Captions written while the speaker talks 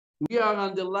We are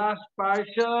on the last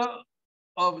Parsha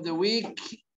of the week,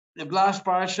 the last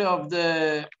Parsha of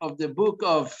the book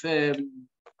of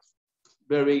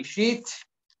Bereshit,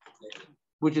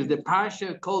 which is the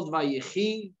Parsha called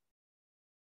Vayechi.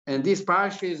 And this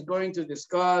Parsha is going to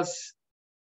discuss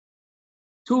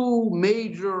two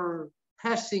major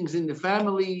passings in the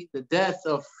family, the death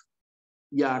of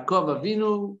Yaakov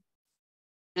Avinu,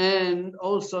 and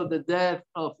also the death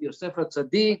of Yosef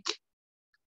Tzaddik.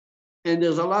 And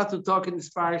there's a lot to talk in this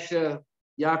Parsha.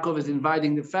 Yaakov is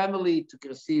inviting the family to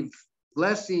receive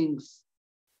blessings.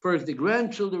 First the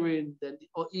grandchildren, then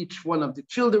each one of the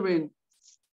children.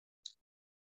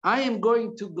 I am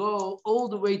going to go all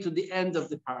the way to the end of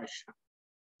the Parsha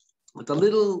with a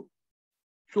little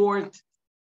short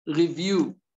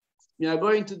review. We are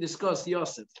going to discuss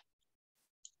Yosef.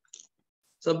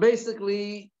 So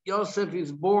basically, Yosef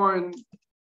is born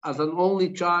as an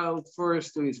only child,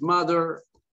 first to his mother,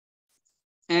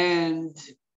 and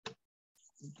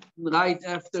right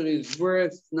after his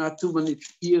birth, not too many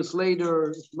years later,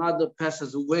 his mother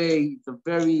passes away. He's a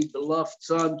very beloved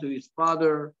son to his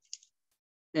father,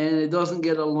 and he doesn't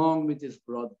get along with his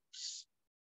brothers.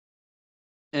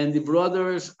 And the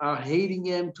brothers are hating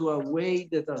him to a way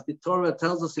that, as the Torah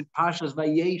tells us in Parshas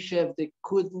Vayechi, they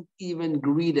couldn't even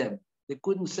greet him. They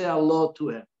couldn't say hello to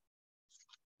him.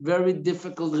 Very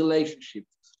difficult relationship.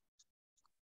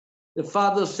 The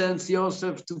father sends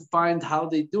Yosef to find how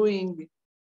they're doing.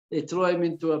 They throw him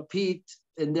into a pit,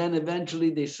 and then eventually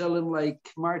they sell him like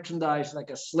merchandise, like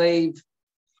a slave,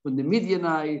 from the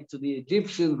Midianites to the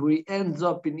Egyptians, where he ends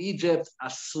up in Egypt, a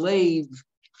slave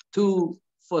to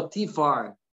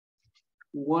Potiphar,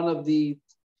 one of the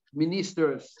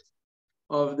ministers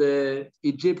of the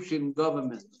Egyptian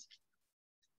government.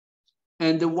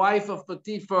 And the wife of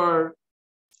Potiphar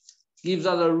gives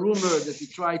out a rumor that he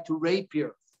tried to rape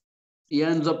her. He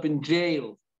ends up in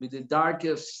jail with the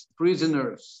darkest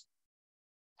prisoners.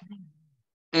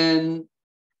 And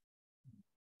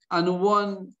on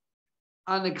one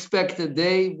unexpected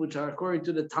day, which according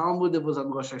to the Talmud, it was on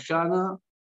Rosh Hashanah,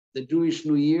 the Jewish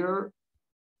New Year,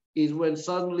 is when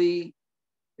suddenly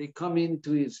they come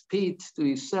into his pit, to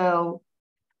his cell,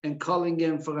 and calling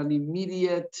him for an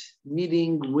immediate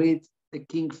meeting with the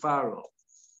King Pharaoh.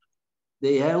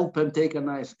 They help him take a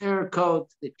nice haircut.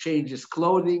 They change his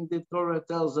clothing, the Torah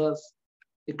tells us.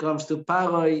 He comes to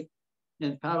Paroi,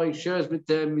 and Paroi shares with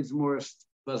them his most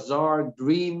bizarre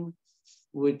dream,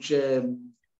 which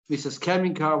Mrs.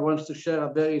 Keminkar wants to share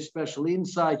a very special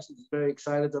insight. She's very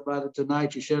excited about it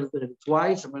tonight. She shared it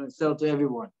twice. I'm going to tell it to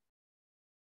everyone.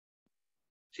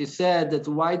 She said that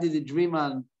why did he dream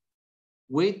on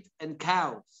wheat and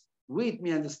cows? Wheat,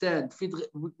 we understand,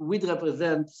 wheat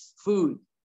represents food.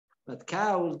 But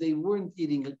cows, they weren't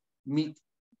eating meat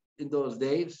in those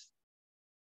days.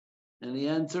 And the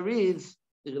answer is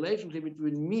the relationship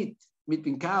between meat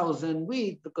between cows and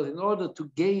wheat, because in order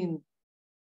to gain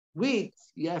wheat,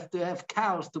 you have to have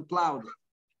cows to plow them.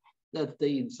 That's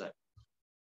the insight.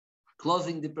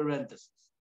 Closing the parenthesis.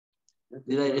 Were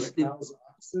the cows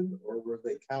oxen or were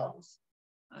they cows?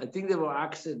 I think they were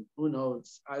oxen. Who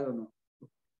knows? I don't know.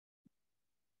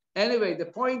 Anyway, the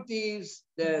point is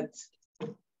that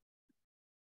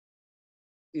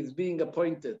is being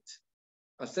appointed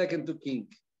a second to king.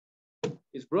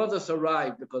 His brothers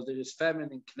arrive because there is famine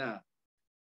in Canaan.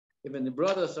 When the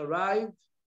brothers arrive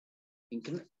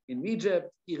in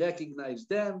Egypt, he recognized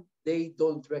them. They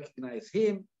don't recognize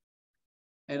him.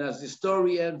 And as the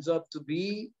story ends up to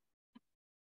be,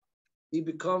 he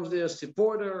becomes their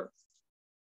supporter.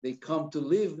 They come to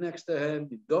live next to him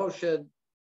in Goshen.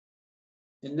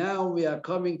 And now we are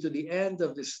coming to the end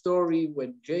of the story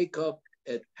when Jacob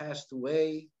had passed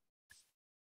away,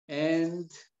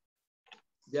 and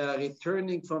they are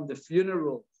returning from the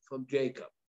funeral from Jacob,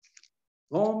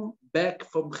 home back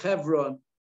from Hebron,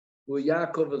 where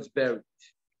Yaakov was buried. It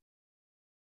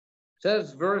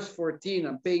says verse 14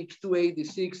 on page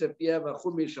 286, if you have a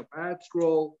Chumash of Art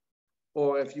Scroll,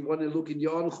 or if you want to look in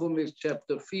your own Chumash,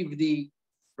 chapter 50,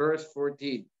 verse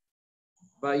 14.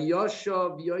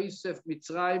 Vayoshav Yosef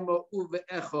Mitzrayim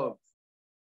uve'echov.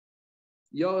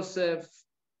 Yosef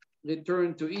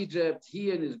returned to Egypt,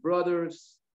 he and his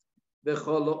brothers, and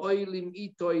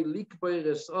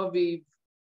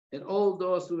all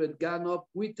those who had gone up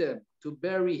with him to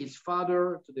bury his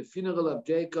father, to the funeral of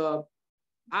Jacob,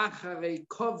 after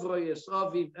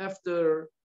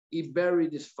he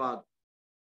buried his father.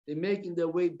 They're making their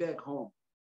way back home.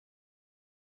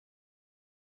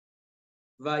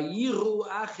 Vayiru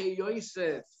ache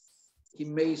Yosef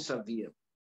kimei savir.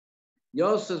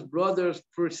 Yosef's brothers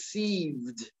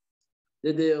perceived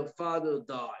that their father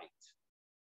died.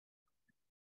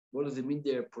 What does it mean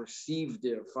they perceived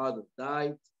their father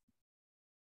died?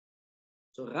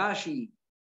 So Rashi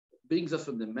brings us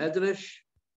from the Medrash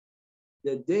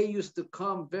that they used to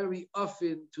come very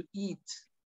often to eat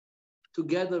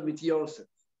together with Yosef.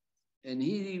 And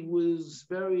he was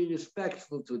very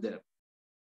respectful to them.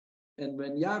 And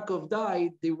when Yaakov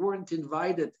died, they weren't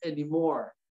invited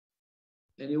anymore.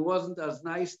 And he wasn't as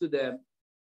nice to them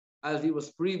as he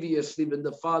was previously when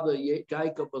the father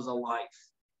Jacob was alive.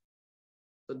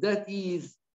 So that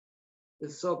is the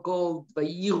so-called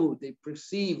Vayechi. They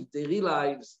perceive, they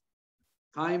realize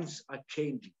times are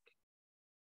changing.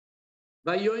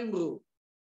 Vayoimru.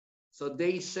 So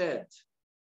they said,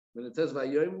 when it says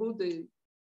Vayoimru, they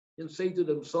can say to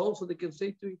themselves, so they can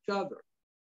say to each other,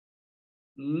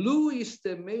 Lu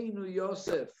istemeinu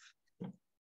Yosef,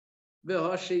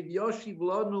 v'hashev yoshiv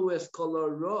lanu es kol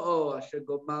ha'ro'o asher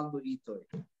gomalnu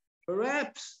itoy.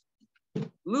 Perhaps,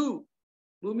 Lu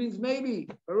means maybe,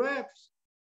 perhaps,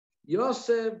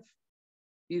 Yosef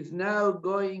is now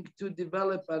going to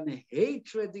develop an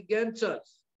hatred against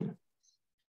us.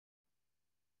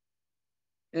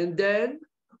 And then,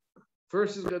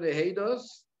 first he's going to hate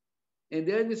us, and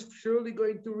then he's surely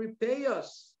going to repay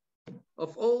us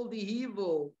of all the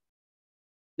evil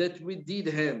that we did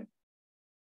him.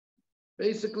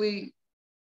 Basically,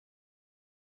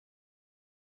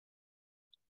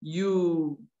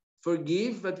 you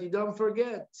forgive, but you don't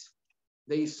forget.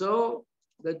 They saw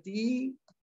that he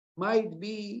might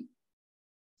be,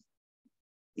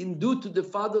 in due to the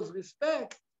father's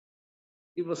respect,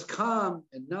 he was calm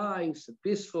and nice and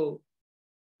peaceful,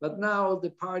 but now the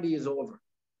party is over.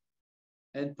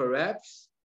 And perhaps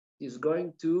he's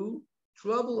going to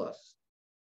trouble us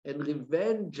and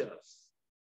revenge us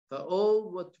for all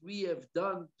what we have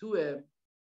done to him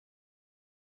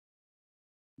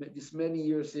this many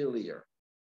years earlier.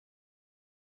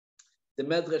 The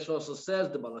Medrash also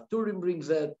says, the Balaturim brings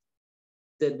that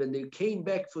when they came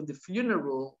back from the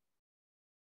funeral,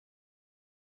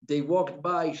 they walked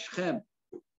by Shechem.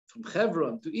 From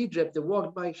Hebron to Egypt, they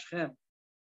walked by Shechem.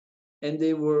 And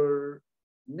they were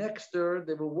next door,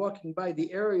 they were walking by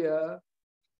the area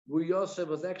where Yosef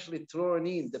was actually thrown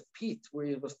in, the pit where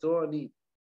he was thrown in.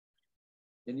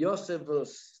 And Yosef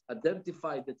was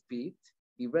identified that pit,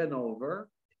 he ran over,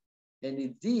 and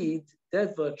indeed,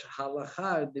 that's what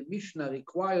halacha, the Mishnah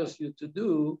requires you to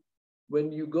do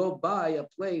when you go by a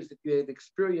place that you had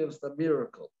experienced a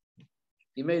miracle.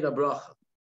 He made a bracha.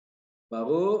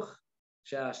 Baruch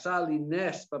she'asali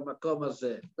nes b'makom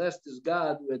hazeh. Blessed is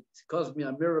God who had caused me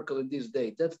a miracle in this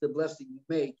day. That's the blessing you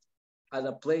make at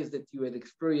a place that you had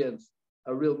experienced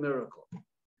a real miracle.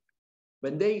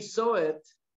 When they saw it,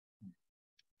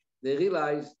 they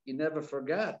realized he never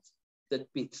forgot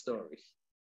that pit story.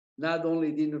 Not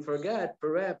only didn't forget,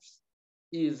 perhaps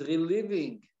he is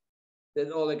reliving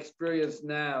that all experience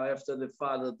now after the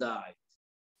father died.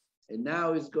 And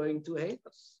now he's going to hate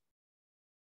us.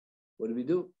 What do we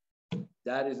do?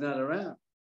 Dad is not around.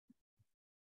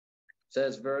 It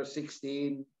says verse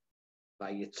 16,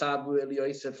 Vayetzabu el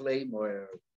Yosef leimor.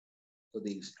 So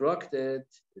they instructed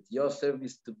that Yosef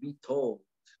is to be told.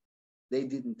 They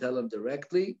didn't tell him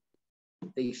directly.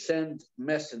 They sent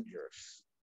messengers.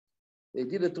 They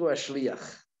did it through a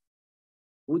shliach.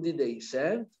 Who did they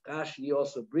send? Rashi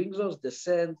also brings us, they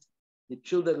sent the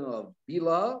children of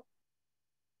Bilah,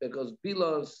 because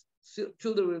Bilah's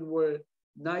children were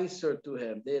nicer to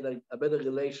him. They had a better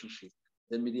relationship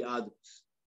than with the others.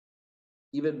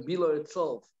 Even Bilah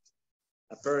itself,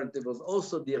 apparently, was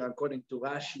also there, according to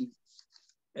Rashi,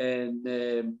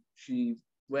 and she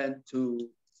went to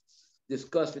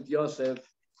discuss with Yosef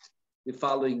the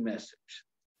following message.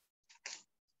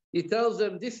 He tells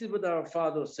them, this is what our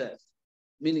father said.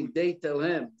 Meaning they tell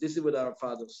him, this is what our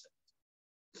father said.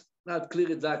 Not clear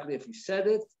exactly if he said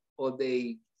it or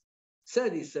they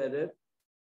said he said it,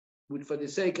 but for the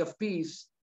sake of peace,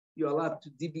 you're allowed to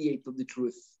deviate from the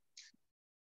truth.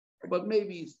 But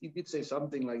maybe he did say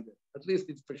something like that. At least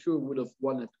it for sure would have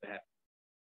wanted to happen.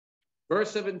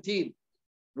 Verse 17,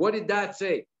 what did that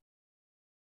say?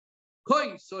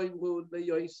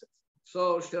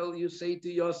 So shall you say to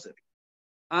Yosef,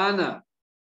 Anna.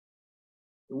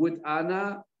 The word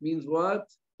Anna means what?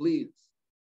 Please.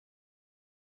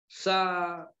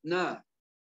 Sa na.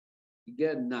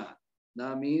 Again, na.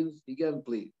 Na means, again,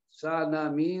 please. Sa na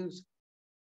means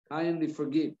kindly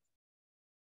forgive.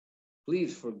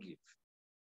 Please forgive.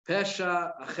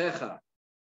 Pesha achecha.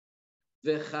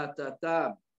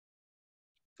 Vechatatam.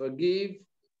 Forgive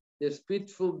the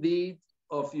spiteful deed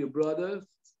of your brothers,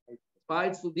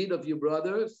 spiteful deed of your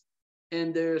brothers,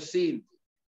 and their sin.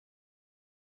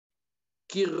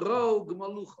 Kirog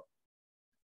malucha.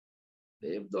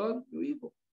 They have done you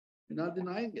evil. We're not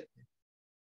denying it.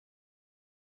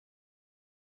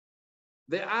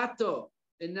 Ve'ato,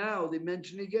 and now they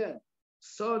mention again.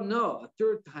 So no, a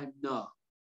third time no.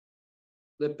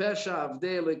 Lepesha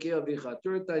avdei lekei avicha,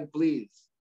 third time please.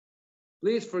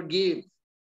 Please forgive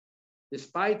the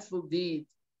spiteful deed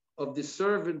of the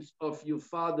servants of your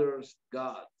father's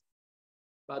God.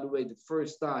 By the way, the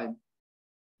first time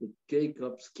that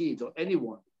Jacob's kid or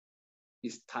anyone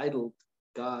is titled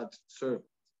God's servant.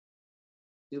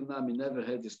 Till now, he never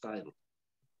had this title.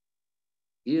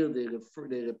 Here they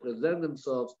represent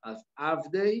themselves as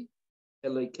Avdei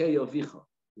Elekei Ovicha,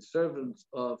 the servants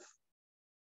of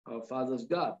our father's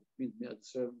God. It means we are the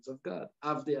servants of God.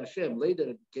 Avdei Hashem. Later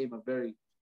it became a very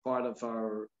part of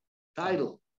our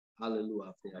title.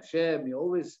 Hallelujah. Avdei Hashem. We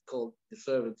always called the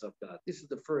servants of God. This is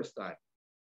the first time.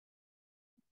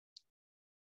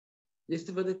 This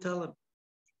is what they tell him.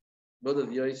 What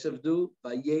does Yosef do?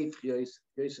 Vayechi Yosef.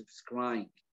 Yosef is crying.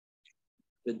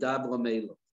 The Dabra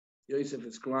Melo. Yosef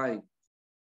is crying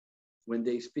when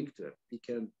they speak to him. He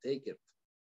can't take it.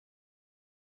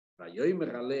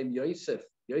 Vayomer Aleim Yosef.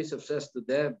 Yosef says to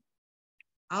them,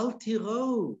 Al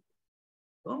tiro.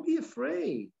 Don't be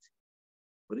afraid.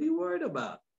 What are you worried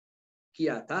about? Ki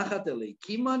atachat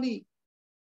eleikimani.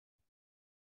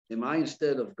 Am I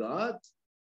instead of God?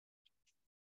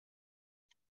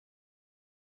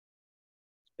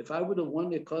 If I would have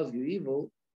wanted to cause you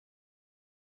evil,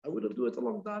 I would have done it a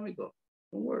long time ago.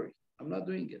 Don't worry, I'm not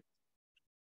doing it.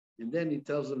 And then he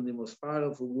tells them the most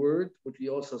powerful word, which he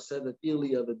also said that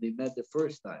earlier that they met the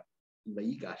first time in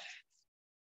Vayigash.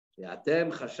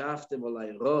 Ve'atem chashaftem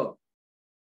olai ro.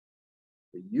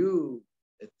 You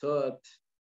thought,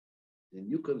 and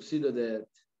you consider that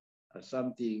as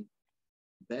something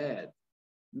bad.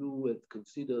 You would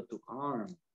consider to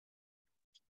harm.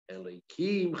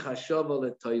 Elokim chashava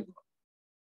letoiva.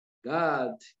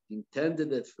 God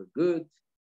intended it for good.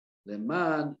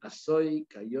 Leman asoi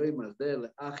kayoim azdeh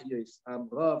leachyois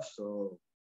amrav. So,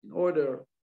 in order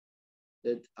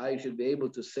that I should be able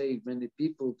to save many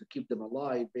people, to keep them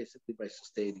alive, basically by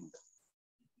sustaining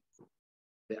them.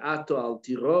 Ve'ato al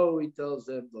tiro, he tells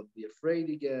them, don't be afraid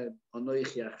again.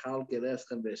 Onoichi achal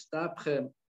gereschem ve'estapchem.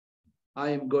 I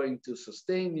am going to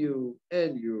sustain you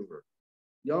and your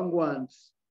young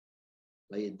ones.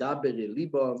 Layedaber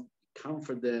elibam,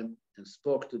 comfort them and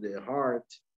spoke to their heart.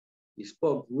 He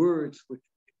spoke words which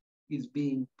is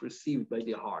being perceived by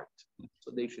the heart,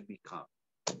 so they should be calm.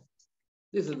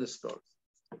 This is the story.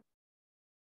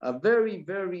 A very,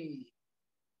 very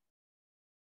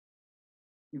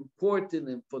important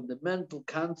and fundamental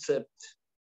concept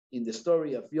in the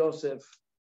story of Yosef.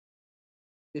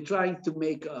 They're trying to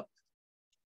make up.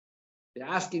 They're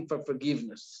asking for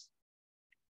forgiveness.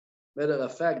 Matter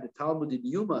of fact, the Talmud in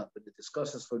Yuma, when it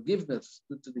discusses forgiveness,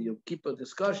 due to the Yom Kippur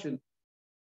discussion,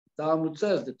 the Talmud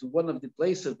says that to one of the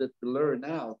places that we learn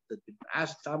out, that if you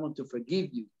ask someone to forgive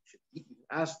you, you should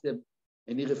ask them,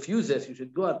 and he refuses, you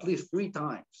should go at least 3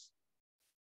 times.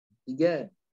 Again,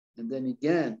 and then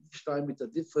again, each time with a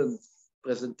different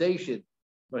presentation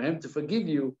for him to forgive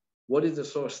you. What is the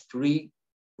source 3?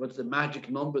 What's the magic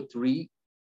number 3?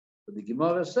 But the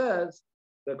Gemara says,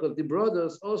 because the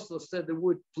brothers also said the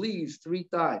word please 3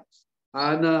 times.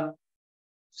 Ana,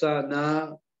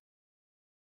 sana,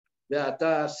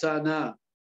 ve'ata, sana.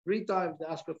 3 times they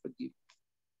ask for forgiveness.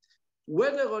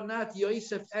 Whether or not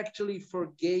Yosef actually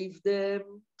forgave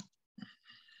them,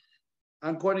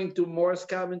 according to Moore's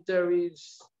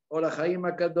commentaries, or Chaim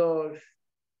HaKadosh,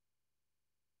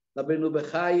 Rabbeinu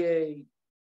Bechaye,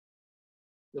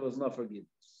 there was no forgiveness.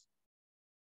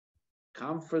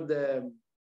 Comfort them,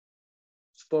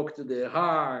 spoke to their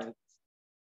heart.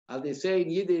 As they say in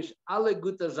Yiddish, alle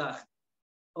gute Sachen,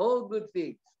 all good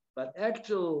things. But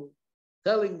actual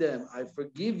telling them, I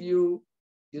forgive you,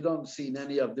 you don't see in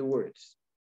any of the words.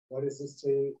 Why does it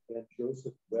say that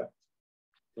Joseph wept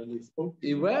when he spoke?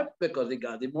 He wept because he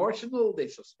got emotional. They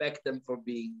suspect them for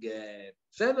being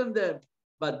upset on them.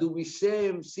 But do we say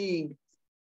him seeing,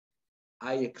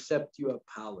 I accept your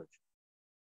apology?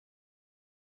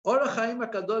 Or Chaim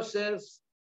HaKadosh says,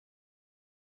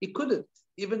 he couldn't,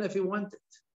 even if he wanted.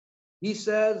 He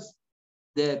says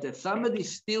that if somebody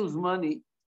steals money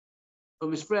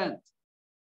from his friend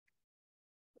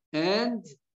and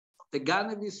the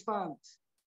gun is found,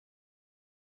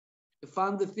 he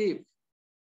found the thief.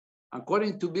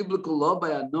 According to biblical law, by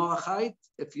a Noachite,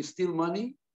 if you steal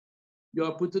money, you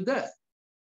are put to death.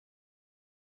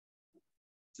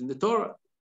 It's in the Torah.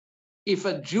 If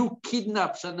a Jew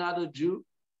kidnaps another Jew,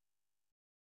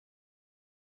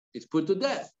 it's put to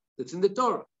death. That's in the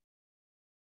Torah.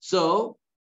 So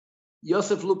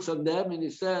Yosef looks on them and he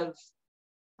says,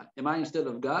 am I instead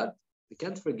of God? He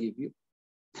can't forgive you.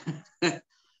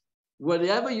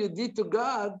 Whatever you did to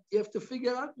God, you have to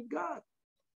figure out with God.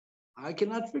 I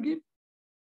cannot forgive.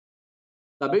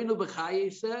 Rabbeinu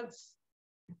Vayechi says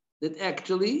that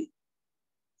actually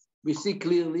we see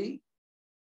clearly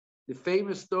the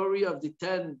famous story of the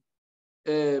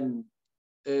 10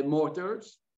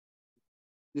 mortars,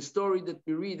 the story that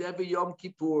we read every Yom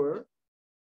Kippur,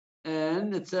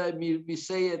 and it's we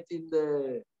say it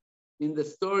in the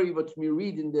story what we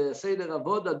read in the Seder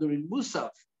Avoda during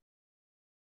Musaf,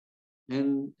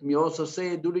 and we also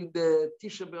say it during the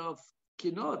Tisha B'Av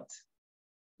Kinot.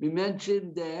 We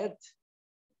mentioned that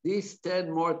these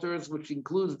 10 mortars, which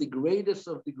includes the greatest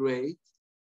of the great,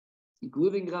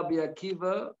 including Rabbi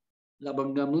Akiva, Rabbi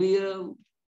Gamliel,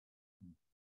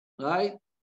 right?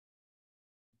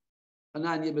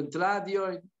 Ananya ben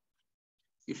Tradion,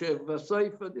 Yishev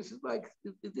Vasoifa. This is like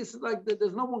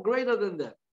there's no one greater than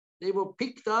that. They were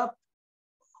picked up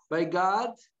by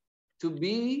God to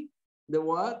be the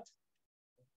what?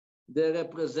 The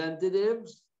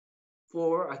representatives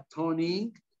for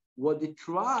atoning what the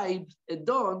tribes had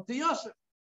done to Yosef.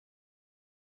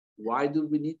 Why do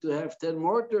we need to have 10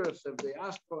 mortars? If they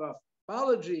asked for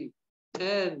apology,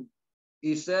 and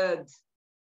he said,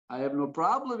 I have no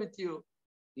problem with you.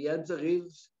 The answer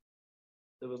is,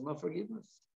 there was no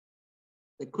forgiveness.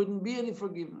 There couldn't be any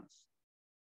forgiveness.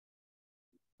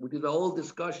 Which is the whole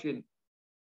discussion.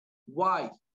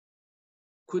 Why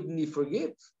couldn't he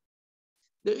forgive?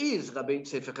 There is, Rabbi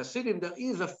Sefer Hasidim, there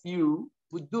is a few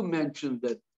who do mention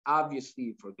that obviously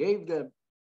he forgave them.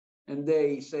 And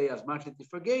they say as much as he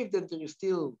forgave them, there is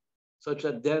still such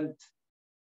a dent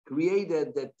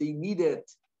created that they needed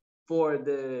for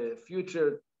the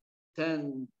future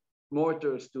 10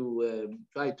 mortars to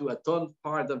try to atone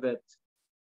part of it.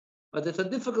 But it's a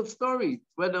difficult story,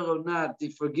 whether or not the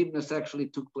forgiveness actually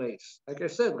took place. Like I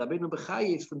said, Rabbeinu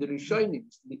Vayechi is from the Rishonim,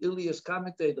 the earliest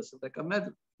commentators of the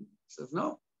Kamed. He says,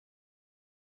 no.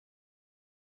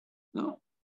 No.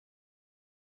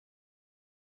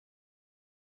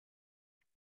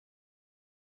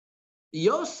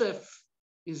 Yosef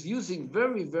is using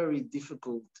very, very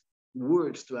difficult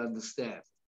words to understand.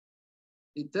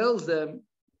 He tells them,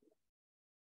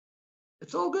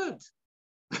 it's all good.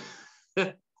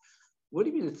 What do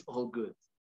you mean it's all good?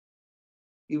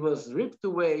 He was ripped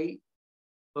away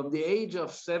from the age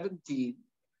of 17,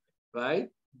 right?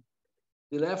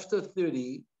 Till after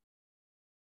 30,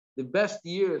 the best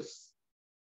years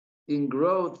in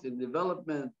growth, in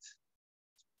development.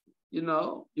 You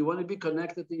know, you want to be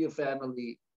connected to your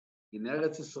family. In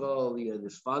Eretz Yisrael, he had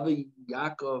his father,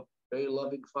 Yaakov, very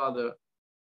loving father.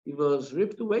 He was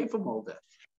ripped away from all that.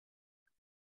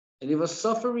 And he was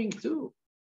suffering too.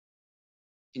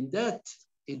 In that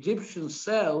Egyptian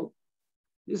cell,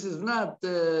 this is not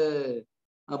a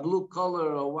blue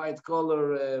collar or white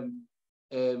collar,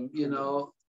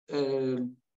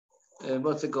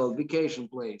 what's it called? Vacation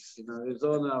place,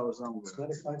 Arizona or somewhere. It's not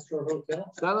a five-star hotel.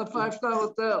 It's not a five-star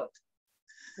hotel.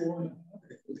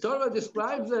 The Torah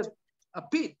describes it a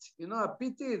pit. A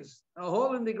pit is a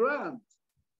hole in the ground.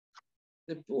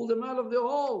 They pulled them out of the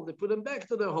hole. They put them back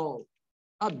to the hole.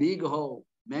 A big hole,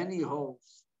 many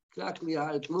holes. Exactly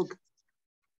how it looked.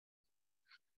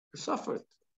 They suffered.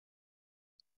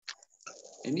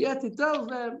 And yet he tells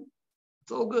them,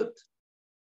 it's all good.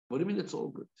 What do you mean it's all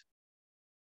good?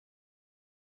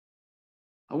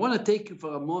 I want to take you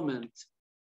for a moment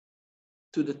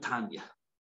to the Tanya.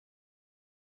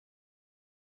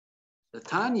 The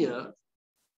Tanya,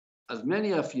 as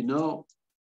many of you know,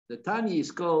 the Tanya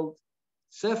is called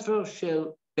Sefer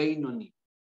Shel Beinoni.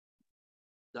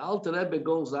 The Alter Rebbe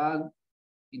goes on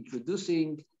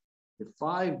introducing the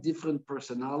 5 different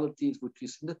personalities which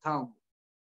is in the Talmud.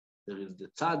 There is the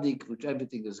tzaddik, which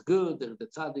everything is good. There is the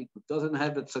tzaddik who doesn't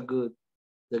have it so good.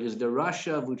 There is the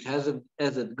Rasha, which has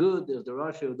it good. There's the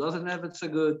Rasha who doesn't have it so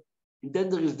good. And then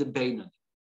there is the Beinoni.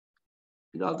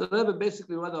 The Rebbe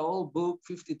basically wrote a whole book,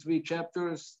 53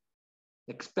 chapters,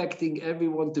 expecting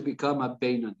everyone to become a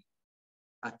Beinoni.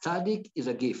 A tzaddik is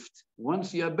a gift.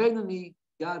 Once you're a Beinoni,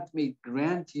 God may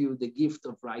grant you the gift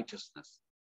of righteousness,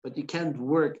 but you can't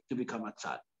work to become a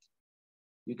tzaddik.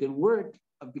 You can work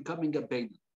of becoming a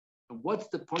Beinoni. And what's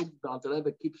the point that the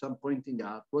Rebbe keeps on pointing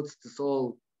out? What's this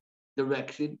whole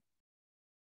direction?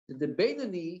 The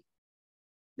Beinoni,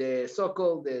 the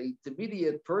so-called the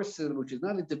intermediate person, which is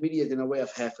not intermediate in a way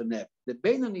of half and half. The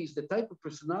Beinoni is the type of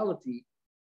personality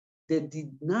that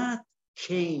did not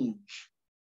change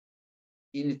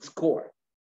in its core.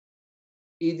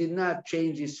 He did not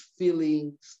change his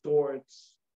feelings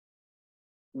towards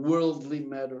worldly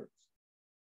matters.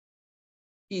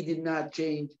 He did not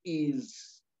change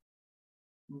his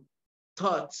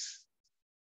thoughts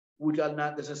which are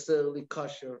not necessarily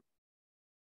kosher.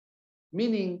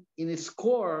 Meaning, in its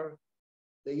core,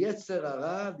 the Yetzer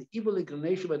Hara, the evil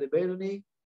inclination by the Benoni,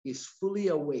 is fully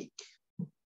awake,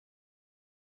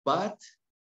 but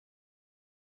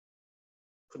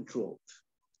controlled.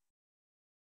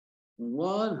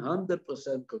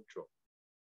 100% control.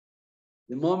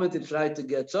 The moment it tries to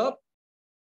get up,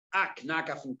 knock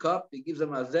off and cup, he gives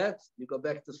them a zet, you go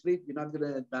back to sleep, you're not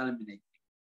going to dominate.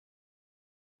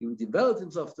 He will develop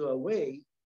himself to a way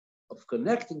of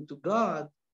connecting to God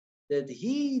that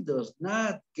he does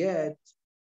not get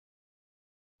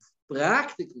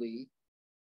practically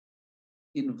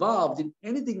involved in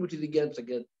anything which is against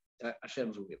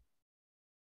Hashem's will.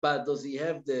 But does he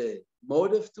have the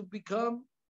motive to become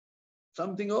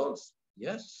something else?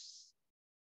 Yes.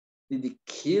 Did he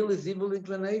kill his evil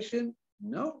inclination?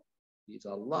 No. He's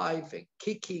alive and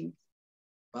kicking,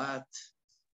 but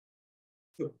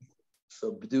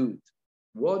subdued.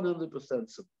 100%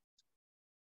 subdued.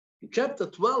 In chapter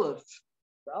 12,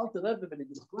 the Alter Rebbe, when he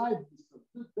describes the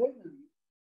subdued Benoni,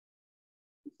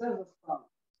 he says as follows.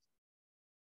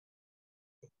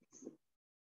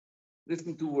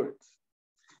 Listen to words.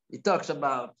 He talks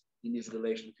about in his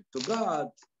relationship to God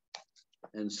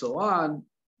and so on.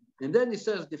 And then he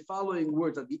says the following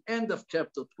words at the end of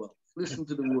chapter 12. Listen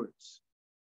to the words.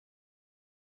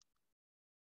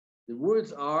 The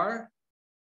words are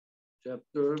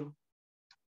chapter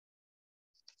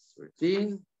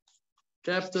 13,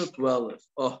 chapter 12.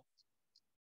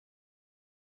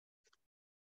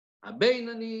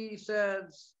 Benoni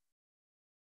says,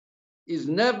 is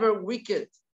never wicked,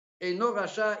 Eino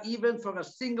Rasha, even for a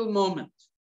single moment.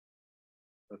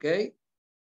 Okay?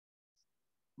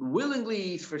 Willingly,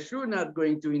 he's for sure not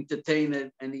going to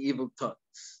entertain any evil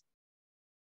thoughts.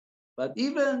 But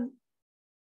even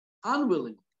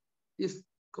unwillingly, he's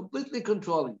completely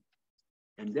controlling.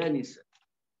 And then he said,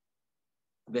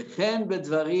 V'chen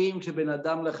bedvarim sheben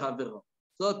adam lechavero.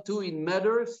 So too in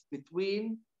matters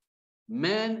between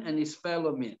man and his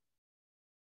fellow man.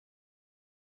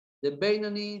 The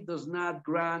Benoni does not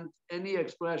grant any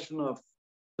expression of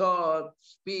thought,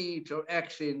 speech, or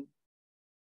action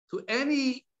to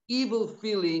any evil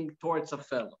feeling towards a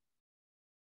fellow.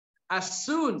 As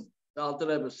soon, the Alter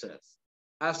Rebbe says,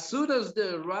 as soon as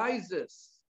there arises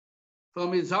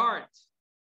from his heart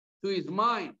to his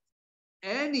mind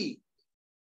any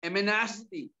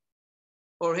animosity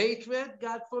or hatred,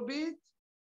 God forbid,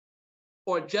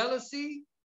 or jealousy,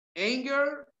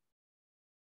 anger,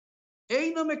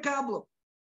 Eino mekablo,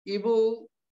 he will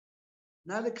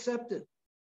not accept it.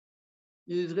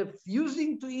 He is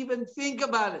refusing to even think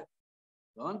about it.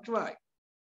 Don't try.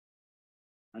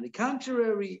 On the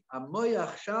contrary,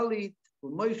 amoyach shalit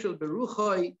u'moishel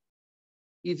beruchoi,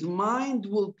 his mind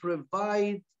will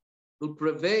prevail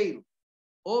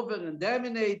over and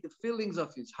dominate the feelings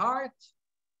of his heart.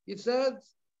 He says,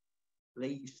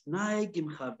 leisnaig im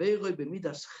chaveroi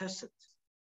b'midas chesed,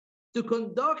 to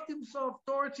conduct himself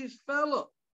towards his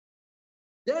fellow.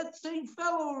 That same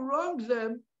fellow who wrongs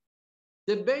them,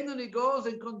 the Benoni goes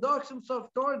and conducts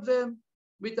himself towards them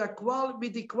with the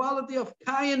quality of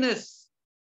kindness.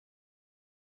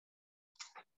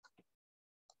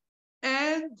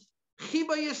 And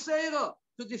chiba yesera,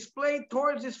 to display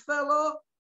towards his fellow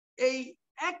a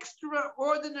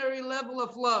extraordinary level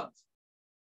of love.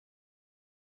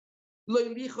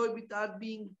 Without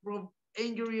being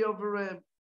angry over him.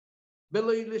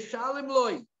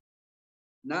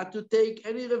 Not to take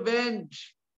any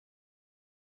revenge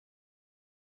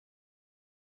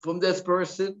from this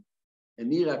person.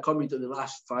 And here are coming to the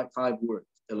last five words.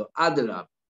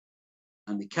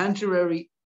 On the contrary,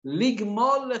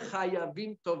 ligmol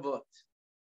lechayavim tovot,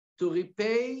 to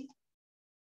repay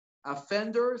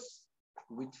offenders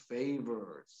with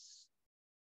favors.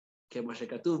 Kemo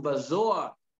shekatuv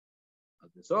bazohar,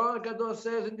 as the Zohar Kadosh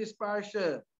says in this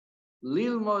Parsha,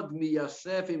 lilmod mi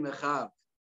Yosef imechav,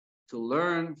 to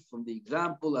learn from the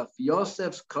example of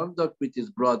Yosef's conduct with his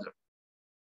brother.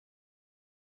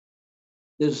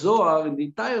 The Zohar, in the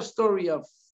entire story of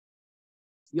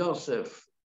Yosef,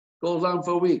 goes on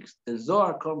for weeks. The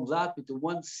Zohar comes out with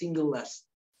one single lesson.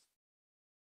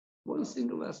 One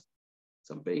single lesson.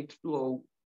 It's on page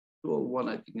 201,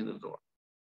 I think, in the Zohar,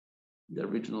 the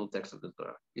original text of the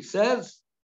Zohar. It says,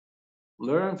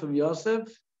 learn from Yosef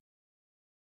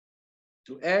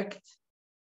to act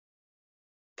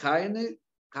kindly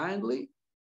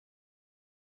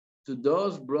to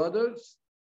those brothers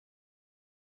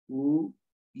who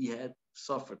he had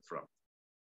suffered from.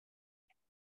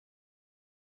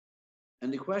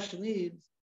 And the question is,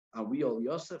 are we all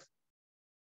Yosef?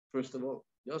 First of all,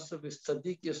 Yosef is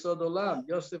tzaddik yesod olam.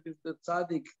 Yosef is the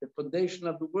tzaddik, the foundation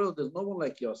of the world. There's no one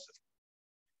like Yosef.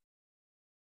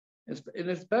 And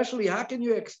especially, how can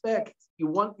you expect, you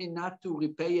want me not to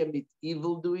repay him with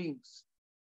evil doings?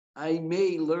 I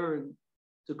may learn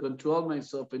to control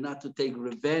myself and not to take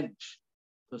revenge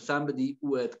for somebody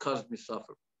who had caused me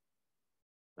suffering.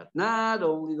 But not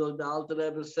only does the Alter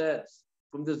Rebbe says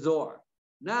from the Zohar,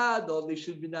 not only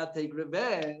should we not take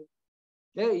revenge,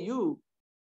 hey, you,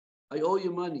 I owe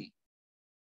you money.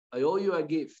 I owe you a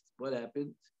gift. What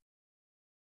happened?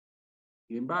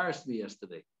 You embarrassed me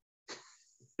yesterday.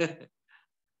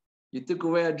 You took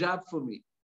away a job for me.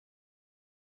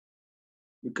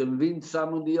 You convinced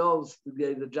somebody else to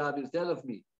get the job instead of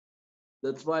me.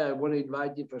 That's why I want to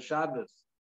invite you for Shabbos.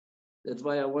 That's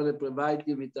why I want to provide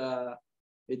you with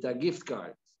a gift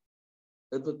card.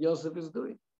 That's what Yosef is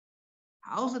doing.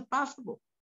 How is it possible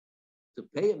to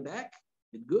pay him back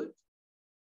with good?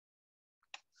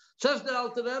 Says the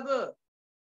Alter Rebbe,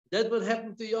 that's what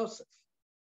happened to Yosef.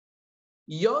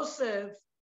 Yosef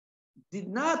did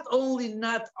not only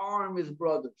not harm his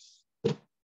brothers.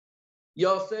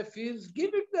 Yosef is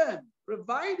giving them,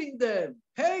 providing them,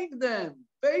 paying them,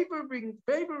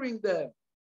 favoring them,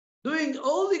 doing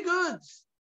all the goods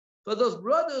for those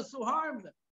brothers who harmed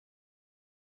them.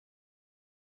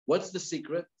 What's the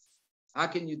secret? How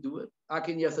can you do it? How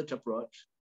can you have such approach?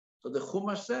 So the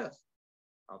Chumash says,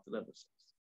 Alter Rebbe says,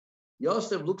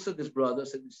 Yosef looks at his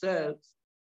brothers and he says,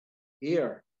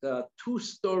 here, there are two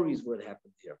stories what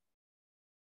happened here.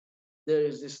 There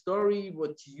is the story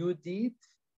what you did,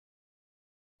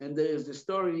 and there is the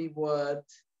story what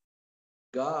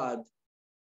God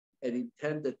had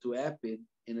intended to happen,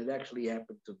 and it actually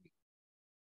happened to me.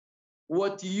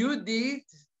 What you did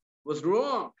was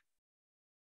wrong.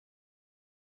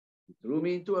 You threw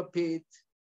me into a pit.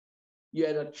 You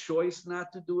had a choice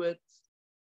not to do it.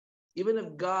 Even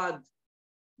if God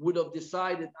would have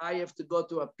decided I have to go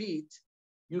to a pit,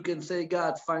 you can say,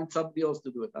 God, find somebody else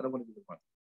to do it. I don't want to do the one.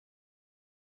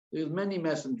 There's many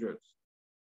messengers.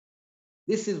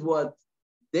 This is what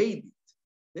they did.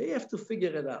 They have to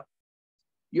figure it out.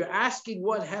 You're asking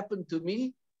what happened to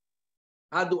me?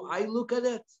 How do I look at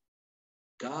it?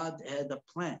 God had a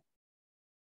plan.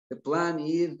 The plan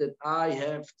is that I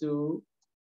have to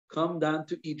come down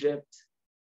to Egypt,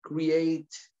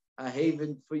 create a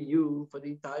haven for you, for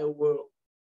the entire world,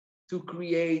 to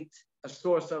create a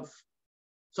source of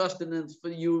sustenance for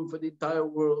you, for the entire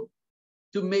world,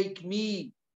 to make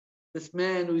me this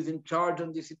man who is in charge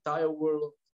on this entire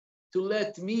world, to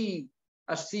let me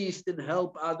assist and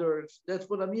help others. That's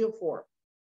what I'm here for.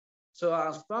 So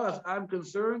as far as I'm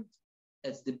concerned,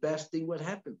 it's the best thing what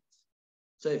happened.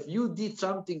 So if you did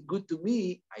something good to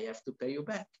me, I have to pay you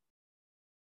back.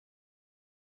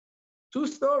 Two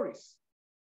stories.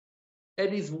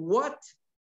 It is what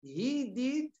he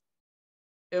did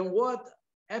and what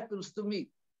happens to me.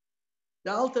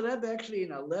 The Alter Rebbe actually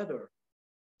in a letter,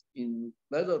 in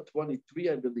letter 23,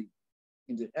 I believe,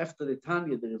 after the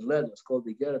Tanya, there is letters called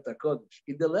the Geret HaKodesh.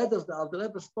 In the letters, the Alter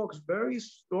Rebbe spoke very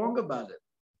strong about it.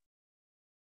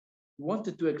 He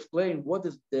wanted to explain what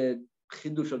is the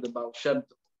chidush of the Baal Shem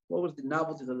Tov. What was the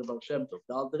novelty of the Baal Shem Tov?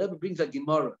 The Alter Rebbe brings a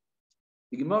Gemara.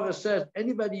 The Gemara says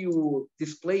anybody who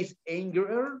displays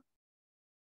anger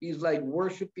is like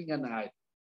worshiping an idol.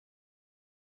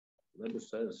 The Rebbe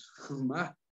says,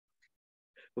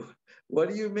 what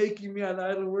are you making me an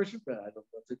idol worshiper? I don't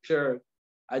go to church.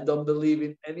 I don't believe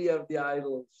in any of the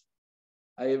idols.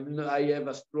 I have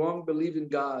a strong belief in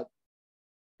God.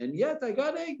 And yet I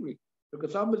got angry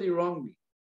because somebody wronged me.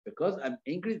 Because I'm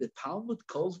angry, the Talmud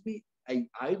calls me an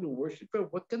idol worshiper.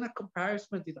 What kind of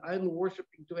comparison is idol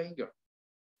worshiping to anger?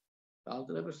 The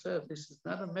Alter Rebbe says this is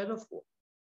not a metaphor.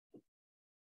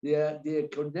 The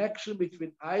connection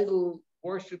between idol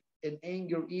worship and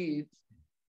anger is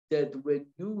that when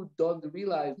you don't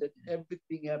realize that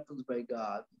everything happens by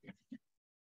God,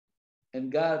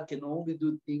 and God can only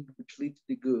do things which lead to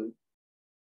the good,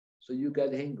 so you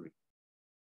got angry.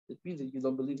 It means that you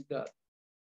don't believe in God.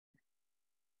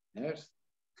 Yes?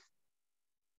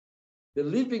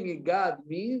 Believing in God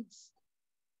means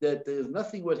that there is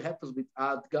nothing what happens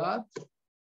without God,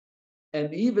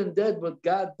 and even that what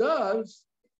God does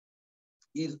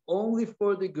is only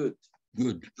for the good.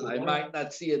 Good. I might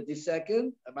not see it this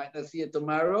second, I might not see it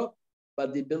tomorrow,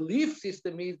 but the belief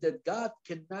system is that God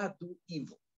cannot do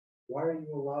evil. Why are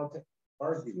you allowed to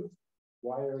argue with?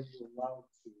 Why are you allowed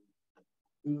to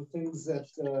do the things that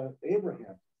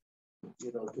Abraham,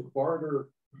 to barter?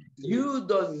 You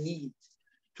don't need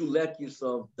to let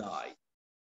yourself die.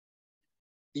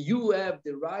 You have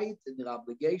the right and the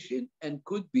obligation, and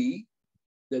could be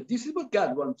that this is what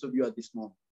God wants of you at this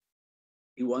moment.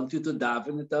 He wants you to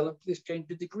daven and tell him, please change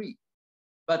the decree.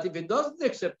 But if he doesn't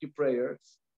accept your prayers,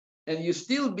 and you're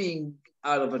still being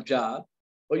out of a job,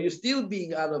 or you're still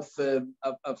being out of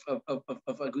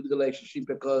a good relationship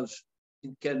because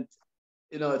you can't,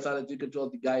 it's out of your control,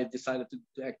 the guy decided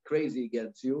to act crazy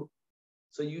against you.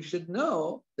 So you should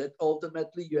know that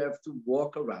ultimately you have to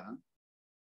walk around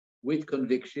with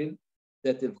conviction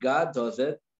that if God does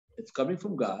it, it's coming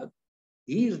from God.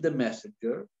 He's the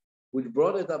messenger which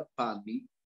brought it upon me,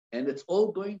 and it's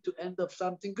all going to end up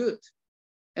something good.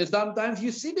 And sometimes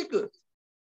you see the good.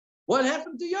 What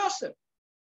happened to Yosef?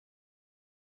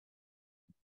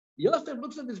 Yosef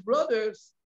looks at his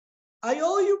brothers. I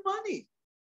owe you money.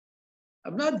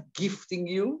 I'm not gifting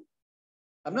you.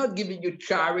 I'm not giving you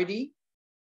charity.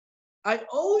 I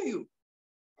owe you.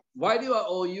 Why do I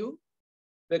owe you?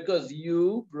 Because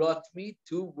you brought me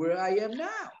to where I am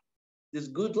now. This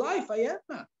good life I am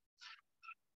now.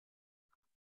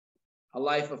 A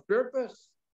life of purpose.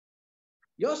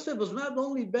 Yosef was not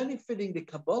only benefiting the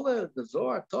Kabbalah, the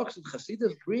Zohar talks and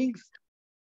Hasidus brings,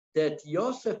 that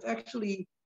Yosef actually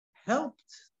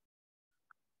helped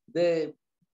the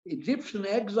Egyptian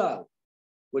exile,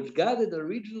 which God had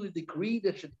originally decreed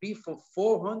that should be for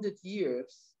 400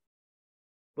 years,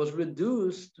 was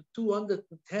reduced to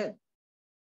 210.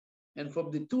 And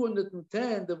from the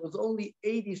 210, there was only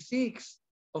 86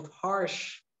 of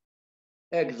harsh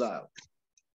exile.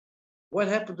 What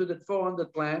happened to the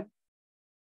 400 plan?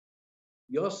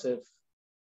 Yosef,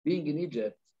 being in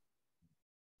Egypt,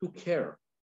 took care.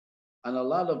 And a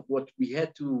lot of what we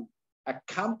had to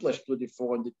accomplish through the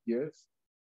 400 years,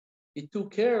 he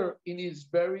took care in his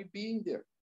very being there.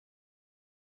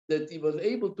 That he was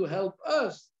able to help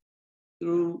us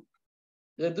to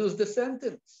reduce the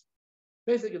sentence.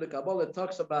 Basically, the Kabbalah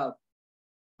talks about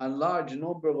a large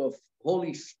number of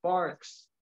holy sparks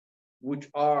which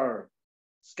are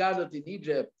scattered in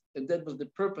Egypt, and that was the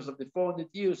purpose of the 400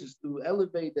 years, is to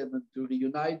elevate them and to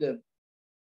reunite them.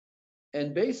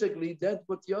 And basically, that's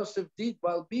what Yosef did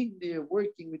while being there,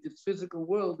 working with this physical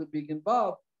world and being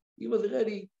involved. He was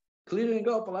already clearing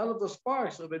up a lot of the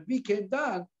sparks. So when we came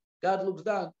down, God looks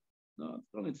down. No,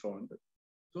 it's only 400.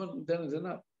 210 is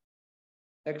enough.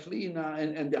 Actually,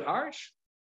 and the harsh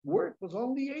work was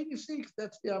only 86.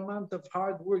 That's the amount of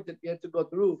hard work that we had to go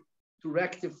through to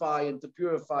rectify and to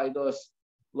purify those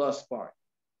lost sparks.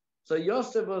 So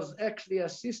Yosef was actually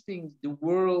assisting the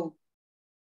world,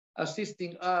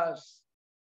 assisting us.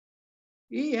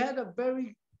 He had a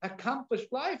very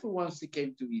accomplished life once he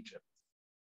came to Egypt.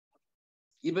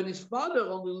 Even his father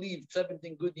only lived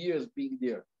 17 good years being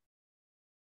there.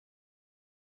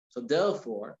 So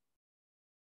therefore,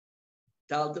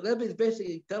 the Rebbe is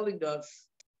basically telling us,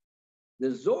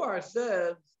 the Zohar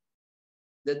says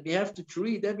that we have to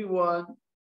treat everyone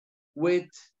with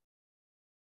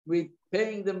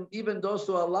paying them, even those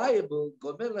who are liable,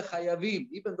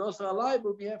 even those who are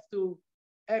liable, we have to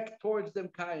act towards them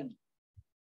kindly.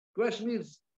 Question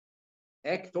is,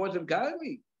 act towards them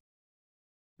kindly.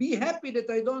 Be happy that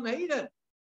I don't hate them.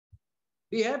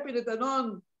 Be happy that I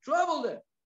don't trouble them.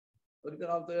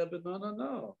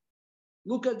 No.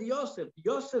 Look at Yosef.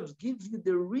 Yosef gives you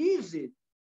the reason.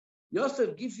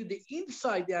 Yosef gives you the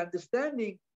insight, the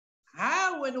understanding,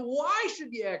 how and why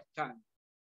should you act kindly.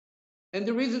 And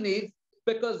the reason is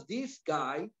because this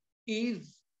guy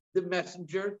is the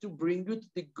messenger to bring you to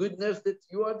the goodness that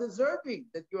you are deserving,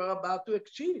 that you are about to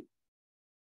achieve.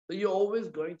 So you're always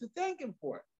going to thank him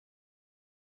for it.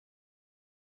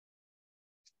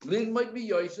 Lin might be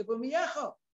Yosef or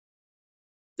Miyecha.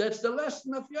 That's the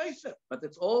lesson of Yosef, but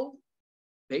it's all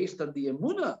based on the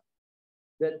emunah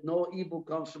that no evil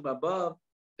comes from above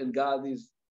and God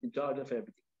is in charge of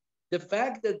everything. The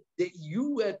fact that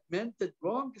you had meant it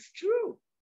wrong is true.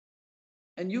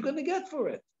 And you're going to get for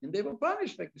it. And they were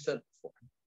punished, like we said before.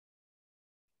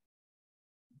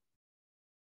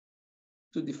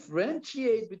 To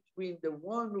differentiate between the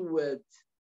one who had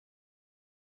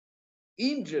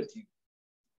injured you,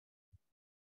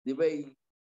 the way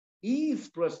his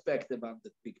perspective on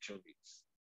the picture is,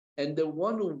 and the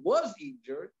one who was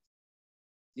injured,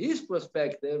 his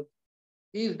perspective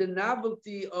is the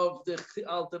novelty of the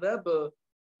Alter Rebbe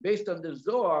based on the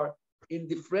Zohar in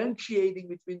differentiating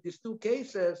between these two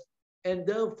cases and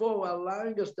therefore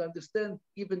allowing us to understand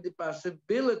even the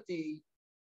possibility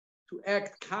to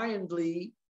act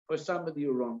kindly for somebody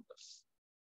who wronged us.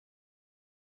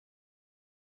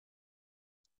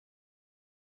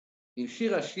 In Shir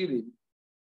HaShirim,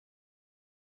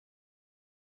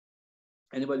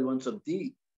 anybody want some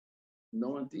tea? No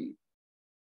one tea?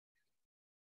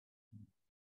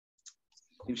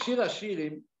 In Shir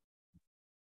HaShirim,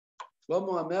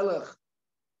 Shlomo HaMelech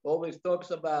always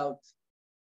talks about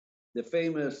the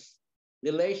famous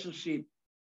relationship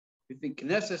between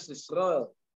Knesset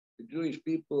Israel, the Jewish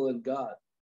people, and God.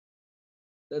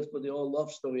 That's what the whole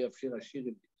love story of Shir Hashirim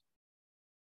is.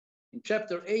 In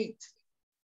chapter 8,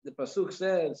 the Pasuk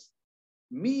says,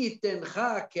 Mi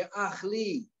tencha ke'ach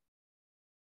li.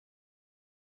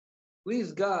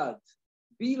 Please, God,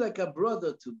 be like a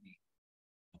brother to me.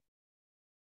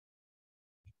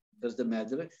 That's the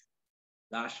Medrash.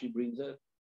 Rashi brings it.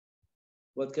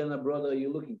 What kind of brother are you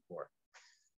looking for?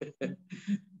 If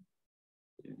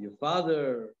your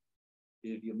father,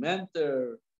 if your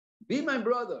mentor, be my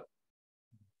brother.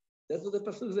 That's what the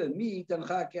Pasuk says. Mi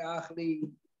tencha ke'ach li.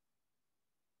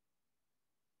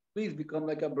 Please become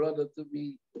like a brother to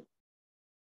me.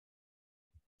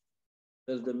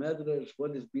 There's the Medrash.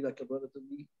 What is be like a brother to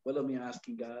me? What are we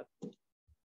asking God?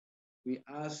 We're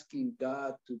asking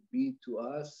God to be to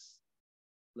us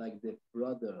like the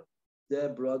brother. Their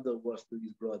brother was to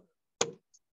his brother.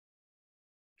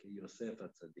 Yosef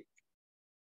HaTzadik.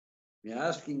 We're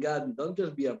asking God, don't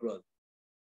just be a brother.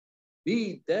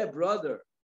 Be their brother.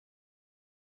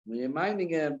 We're reminding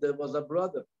him there was a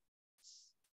brother.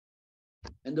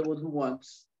 And there was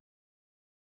once,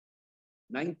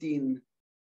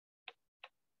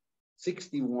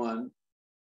 1961,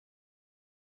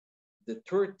 the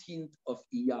 13th of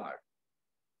Iyar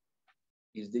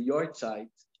is the yahrzeit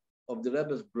of the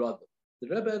Rebbe's brother. The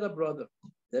Rebbe had a brother.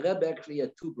 The Rebbe actually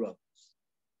had two brothers.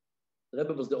 The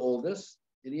Rebbe was the oldest,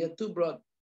 and he had two brothers.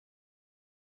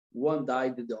 One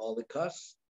died in the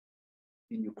Holocaust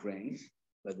in Ukraine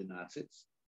by the Nazis,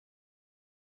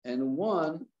 and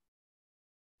one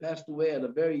passed away at a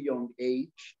very young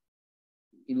age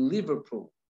in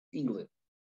Liverpool, England.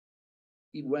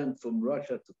 He went from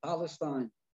Russia to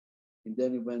Palestine, and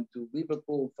then he went to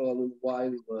Liverpool for a little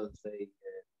while. He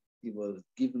was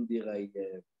given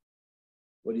there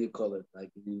what do you call it?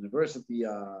 Like the university,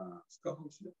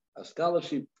 scholarship. A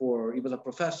scholarship for. He was a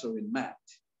professor in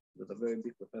math. He was a very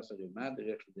big professor in math.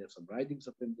 They actually have some writings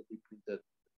of him that he printed.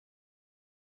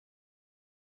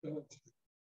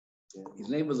 His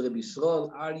name was Rabbi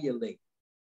Yisrael Aryeh Leib.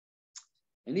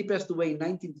 And he passed away in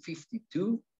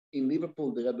 1952 in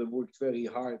Liverpool. The Rebbe worked very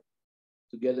hard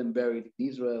to get him buried in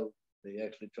Israel. They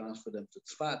actually transferred him to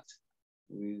Tzfat,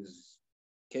 who is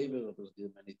Kever, was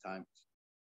there many times.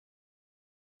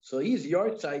 So his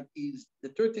yahrzeit is the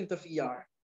 13th of Iyar,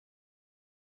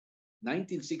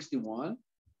 1961.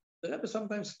 The Rebbe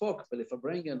sometimes spoke, but if I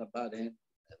bring in about him,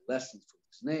 lessons from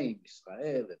his name,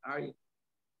 Israel and Aryeh.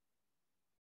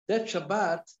 That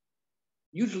Shabbat,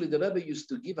 usually the Rebbe used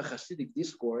to give a Hasidic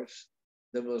discourse.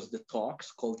 There was the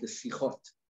talks called the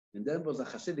Sichot, and then was a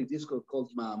Hasidic discourse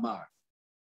called Ma'amar.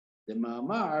 The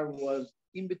Ma'amar was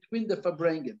in between the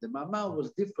Farbrengen. The Ma'amar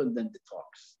was different than the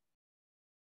talks.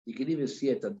 You can even see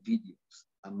it on videos.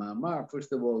 A Ma'amar,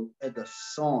 first of all, had a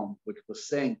song which was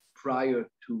sang prior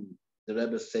to the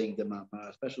Rebbe saying the Ma'amar,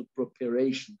 a special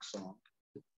preparation song.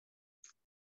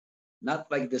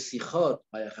 Not like the Sichot,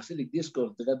 by a Hasidic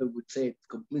discourse, the Rebbe would say it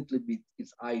completely with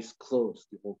his eyes closed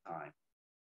the whole time.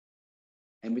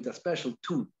 And with a special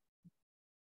tune.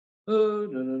 Oh,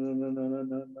 no, no, no, no, no, no,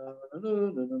 no, no, no,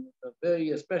 no, no, a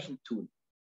very special tune.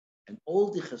 And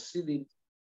all the Hasidim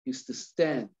used to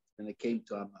stand when it came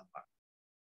to a Ma'amar.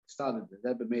 Started, the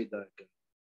Rebbe made a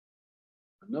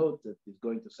note that he's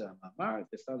going to say a Ma'amar.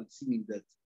 They started singing that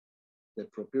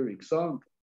preparing song.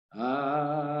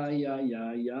 Ah, yeah,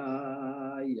 yeah,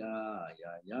 yeah, yeah, yeah,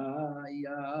 yeah,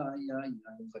 yeah, yeah.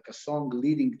 It's like a song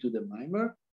leading to the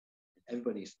mimer.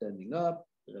 Everybody is standing up,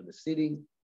 the Rebbe is sitting,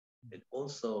 and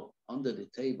also under the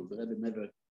table, the Rebbe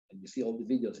never, and you see all the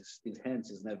videos, his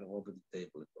hands is never over the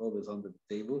table, it's always under the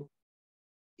table.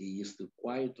 He used to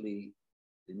quietly,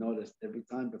 they noticed every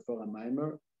time before a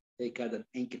mimer, take out an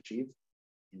handkerchief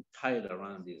and tie it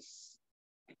around his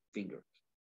finger.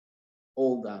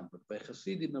 All down. But by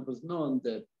Hasidim, it was known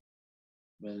that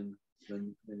when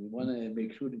you want to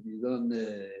make sure that you don't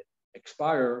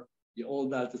expire, you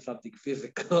hold down to something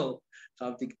physical,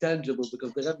 something tangible,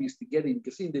 because the Rebbe used to get in. You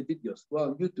can see in the videos. Well,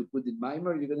 on YouTube, put in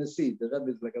Maimer, you're going to see the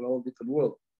Rebbe is like a whole different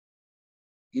world.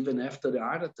 Even after the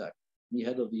heart attack, we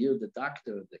had over here the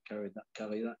doctor, the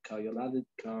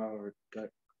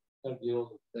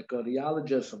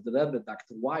cardiologist of the Rebbe,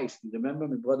 Dr. Weiss. You remember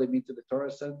me brought him into the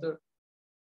Torah Center?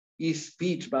 His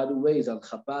speech, by the way, is on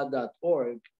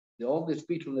Chabad.org. The only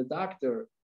speech from the doctor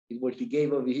is what he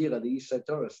gave over here at the East Side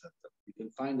Torah Center. You can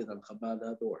find it on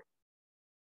Chabad.org.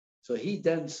 So he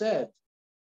then said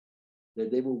that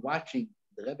they were watching,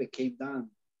 the Rebbe came down,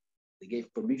 they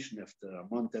gave permission after a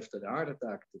month after the heart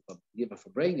attack to give a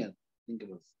Farbrengen. I think it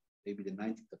was maybe the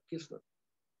 19th of Kislev.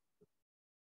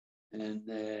 And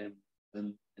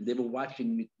and they were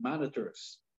watching with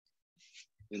monitors,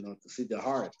 to see the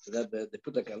heart. So that they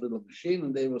put like a little machine,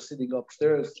 and they were sitting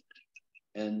upstairs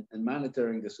and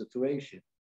monitoring the situation.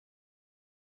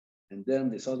 And then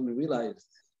they suddenly realized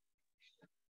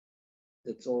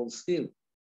it's all still.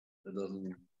 It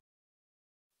doesn't.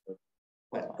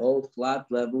 At all flat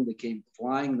level, they came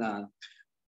flying down,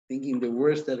 thinking the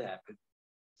worst had happened.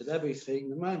 The Rabbi is saying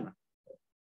the mimer.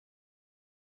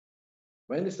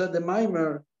 When they started the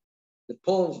mimer, the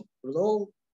pause was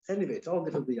all, anyway, it's all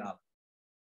different beyond.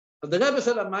 But the Rebbe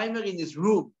said a mimer in his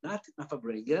room, not in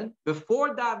Afabregan,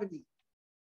 before davening.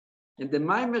 And the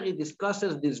mimer, he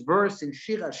discusses this verse in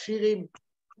Shir Hashirim,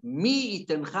 Mi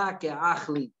itencha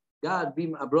ke'achli, God be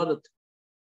my brother.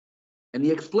 And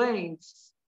he explains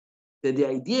that the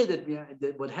idea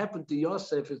that what happened to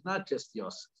Yosef is not just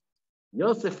Yosef.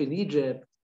 Yosef in Egypt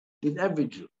is every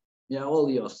Jew. We are all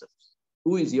Yosefs.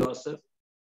 Who is Yosef?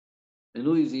 And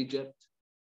who is Egypt?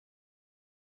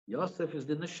 Yosef is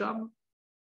the neshama,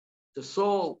 the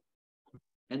soul.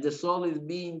 And the soul is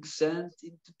being sent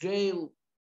into jail.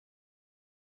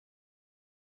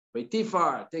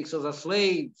 Potiphar takes us as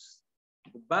slaves.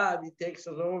 The body takes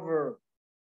us over.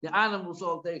 The animal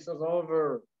soul takes us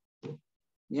over.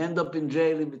 You end up in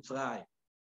jail in Mitzrayim.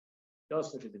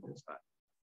 Yosef is in Mitzrayim.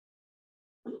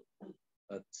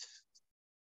 But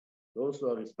those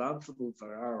who are responsible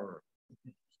for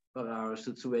our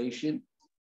situation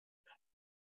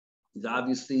is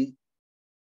obviously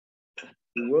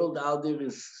the world out there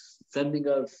is sending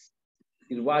us,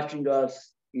 is watching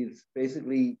us, is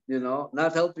basically,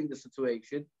 not helping the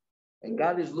situation. And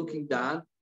God is looking down,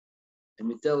 and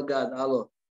we tell God, Allah,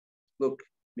 look,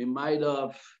 we might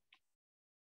have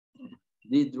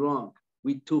did wrong.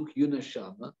 We took your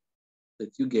neshama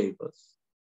that you gave us.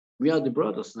 We are the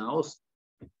brothers now also,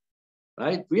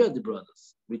 right? We are the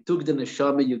brothers. We took the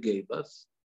neshama you gave us,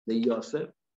 the Yosef,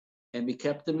 and we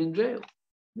kept them in jail.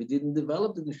 We didn't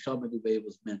develop the neshama the way it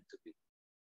was meant to be.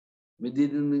 We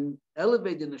didn't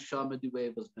elevate the neshama the way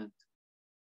it was meant to be.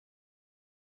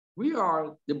 We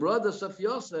are the brothers of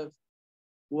Yosef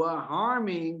who are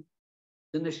harming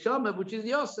the neshama, which is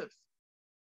Yosef.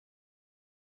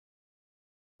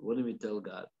 What do we tell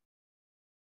God?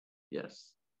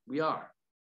 Yes, we are.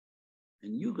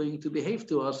 And you're going to behave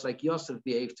to us like Yosef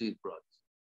behaved to his brothers.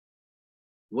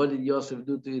 What did Yosef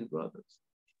do to his brothers?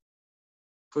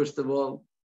 First of all,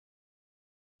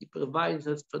 he provides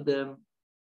us for them,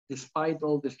 despite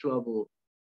all this trouble,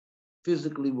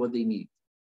 physically what they need.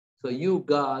 So you,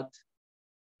 God,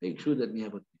 make sure that we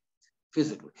have what we need,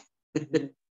 physically.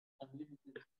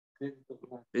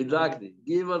 Exactly.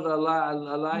 Give us a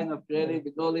line of credit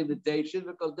with no limitation,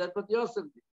 because that's what Yosef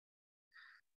did.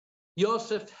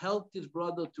 Yosef helped his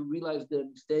brother to realize their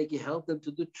mistake. He helped them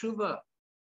to do tshuva.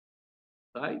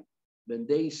 Right? When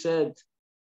they said,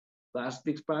 last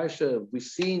week's Parsha, we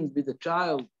sinned with the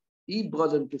child, he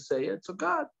brought them to say it. So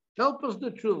God, help us do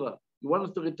tshuva. You want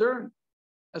us to return?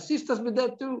 Assist us with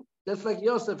that too. That's like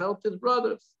Yosef helped his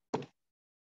brothers.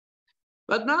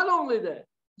 But not only that,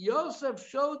 Yosef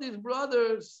showed his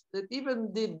brothers that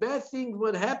even the bad things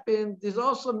what happened is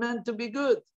also meant to be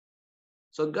good.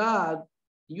 So God,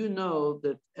 you know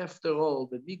that after all,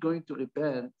 that we're going to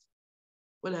repent,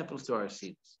 what happens to our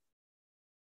sins?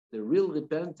 The real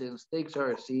repentance takes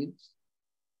our sins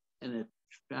and it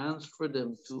transfers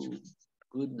them to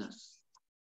goodness.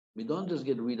 We don't just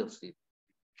get rid of sin,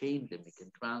 change them, we can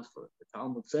transfer. The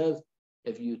Talmud says,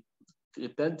 if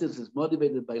repentance is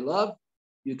motivated by love,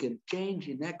 you can change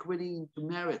inequity into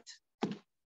merit.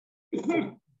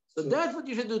 So that's what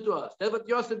you should do to us. That's what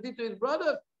Yosef did to his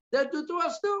brother. That do to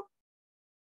us too.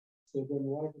 So then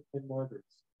why the martyrs?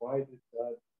 Why did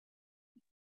God?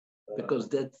 Because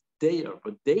that's there,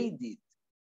 what they did.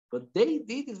 What they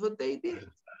did is what they did.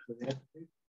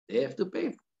 They have to pay for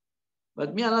it.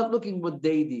 But we are not looking what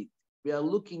they did. We are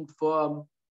looking for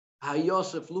how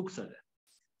Yosef looks at it.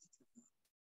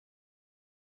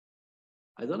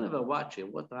 I don't have a watch here.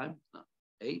 What time? No.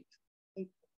 8?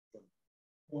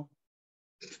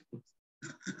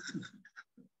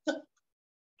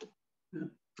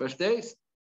 First days?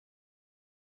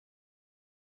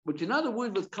 Which in other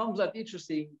words, what comes out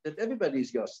interesting, that everybody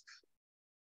is Yosef.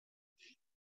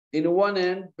 In the one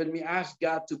end, when we ask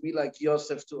God to be like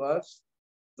Yosef to us,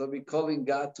 so we're calling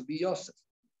God to be Yosef.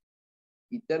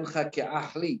 Itencha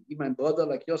ke'achli, be my brother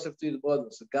like Yosef to his brother.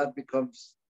 So God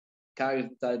carries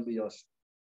the title Yosef.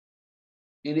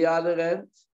 In the other end,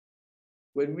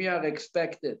 when we are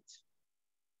expected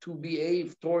to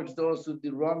behave towards those who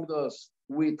did wronged us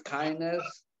with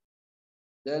kindness,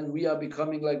 then we are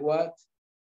becoming like what?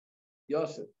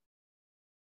 Yosef.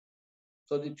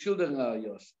 So the children are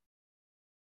Yosef.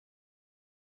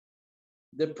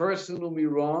 the person whom we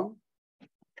wrong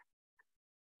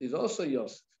is also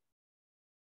Yosef,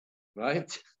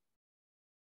 right?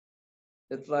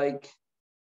 It's like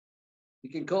you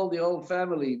can call the whole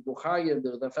family, Bukhari,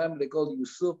 the family called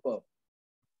Yusupov.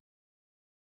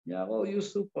 They are all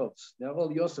Yusupovs. They are all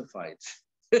Yosefites.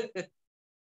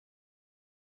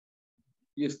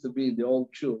 Used to be in the old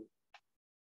shul.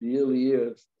 The early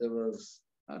years, there was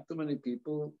not too many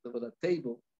people. There was a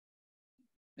table,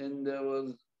 and there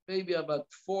was maybe about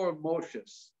 4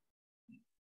 Moshes.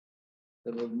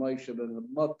 There was Moshe ben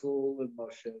Motul and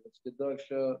Moshe ben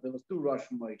Kedosha. There was 2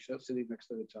 Russian Moshe sitting next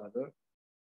to each other.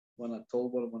 One a tall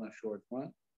one, one a short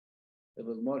one. There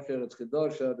was Moshe ben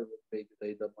Kedosha. There was maybe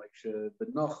the Moshe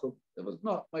ben Nochum. There was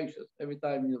not Moshes. Every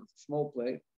time you small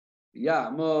place, yeah,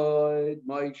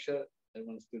 Moshe.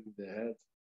 Everyone's turning their head.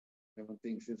 Everyone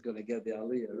thinks he's going to get the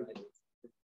Aliyah, right?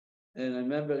 And I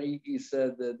remember he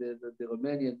said that the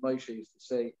Romanian Moshe used to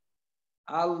say,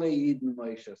 Alle Yidden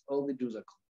Moshes, all the Jews are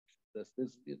called Moshe. That's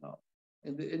this, you know.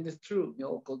 And it's true, they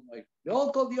all called Moshe. They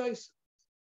all called Yosef.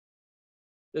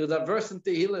 There's a verse in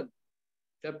Tehillim,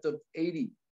 chapter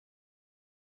 80.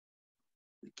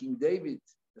 The King David,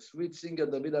 the sweet singer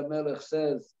David HaMelech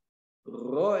says,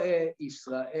 Ro'e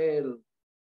Israel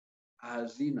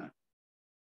Hazina.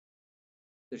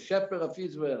 The shepherd of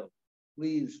Israel,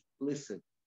 please listen.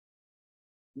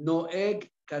 Noeg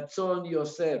Katzon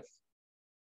Yosef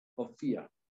Ophia.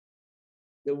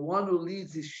 The one who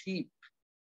leads his sheep,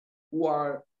 who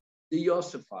are the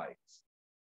Yosefites,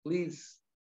 please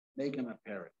make an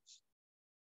appearance.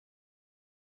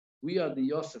 We are the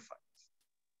Yosefites.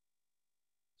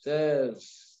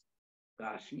 Says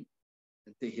Rashi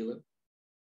and Tehillim.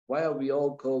 Why are we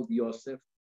all called Yosef?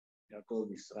 We are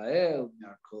called Israel. We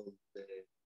are called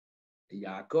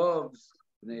Yaakovs,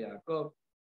 Bnei Yaakov.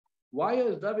 Why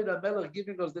is David HaMelech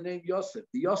giving us the name Yosef,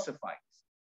 the Yosefites?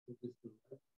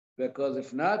 Because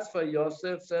if not for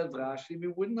Yosef, says Rashi, we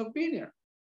wouldn't have been here.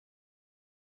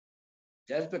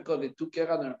 Just because they took care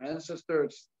of our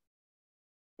ancestors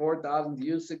 4,000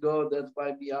 years ago, that's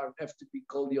why we have to be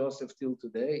called Yosef till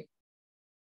today.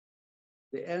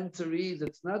 The answer is,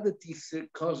 it's not that he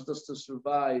caused us to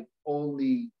survive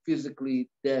only physically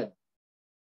dead.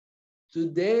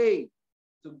 Today,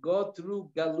 to go through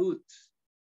galut,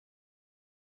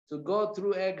 to go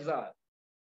through exile,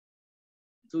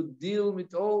 to deal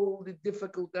with all the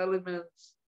difficult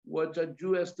elements which a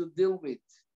Jew has to deal with,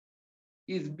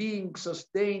 is being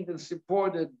sustained and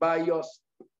supported by Yosef.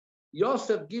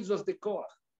 Yosef gives us the koach.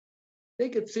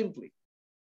 Take it simply.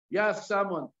 You ask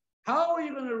someone, how are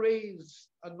you going to raise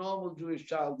a normal Jewish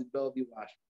child in Bellevue,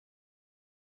 Washington?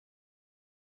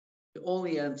 The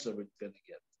only answer we're going to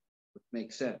get, which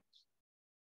makes sense,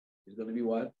 is going to be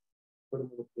what?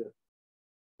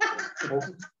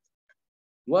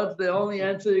 What's the only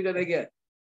answer you're going to get?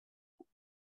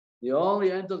 The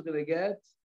only answer you're going to get,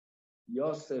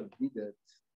 Yosef did it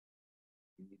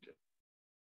in Egypt.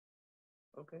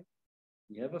 Okay.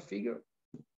 You have a figure.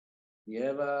 You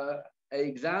have an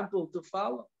example to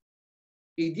follow.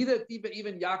 He did it,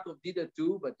 even Yaakov did it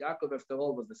too, but Yaakov, after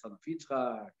all, was the son of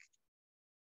Yitzchak.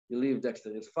 He lived next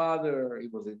to his father. He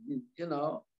was, you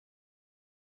know.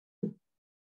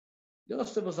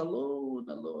 Yosef was alone.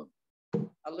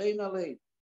 Alain.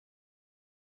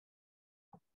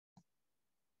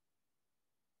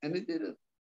 And he did it.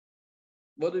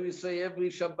 What do we say every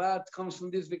Shabbat comes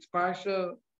from this week's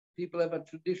Parsha? People have a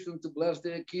tradition to bless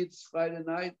their kids Friday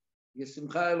night.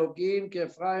 Yesimcha Elokim, ki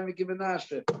Ephraim ki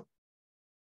Menashe.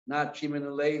 Not Shimon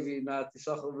and Levi, not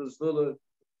Sichos and Zvulun.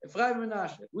 Ephraim and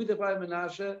Menashe. With Ephraim and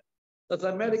Menashe, that's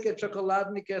American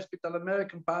Chocoladnikes with an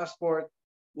American passport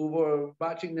who were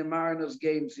watching the Mariners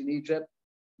games in Egypt.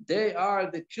 They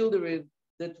are the children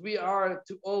that we are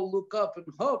to all look up and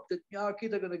hope that our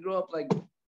kids are going to grow up like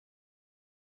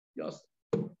Yosef.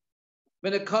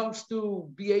 When it comes to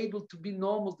be able to be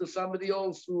normal to somebody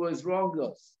else who has wronged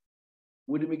us,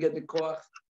 wouldn't we get the koach?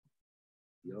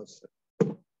 Yosef.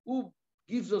 Who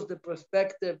gives us the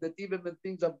perspective that even when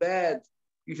things are bad,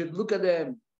 you should look at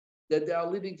them, that they are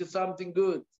leading to something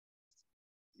good?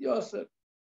 Yosef.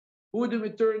 Who do we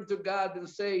turn to God and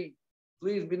say,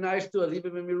 please be nice to us,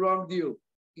 even when we wronged you?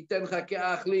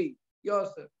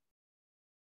 Yosef.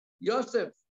 Yosef.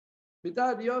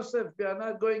 Without Yosef, we are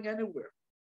not going anywhere.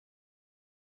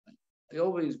 I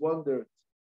always wondered,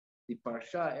 the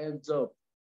Parsha ends up,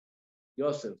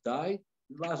 Yosef died,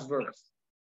 last verse,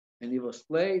 and he was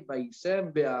placed by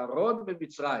Yisem be'aron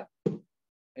be'mitzrayim,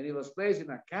 and he was placed in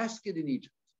a casket in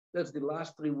Egypt. That's the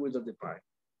last 3 words of the Parsha.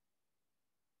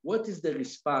 What is the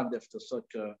response after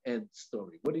such an end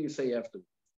story? What do you say afterwards?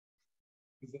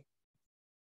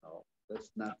 No,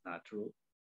 that's not true.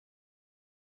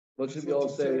 What should we all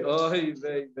say? Oh,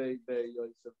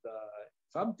 Yosef died.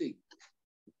 Something.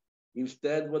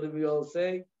 Instead, what do we all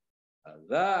say?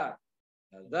 Hazak,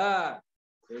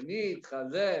 Benit,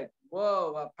 Chazek.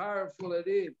 Whoa, how powerful it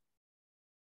is.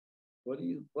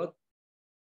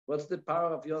 What's the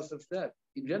power of Yosef's death?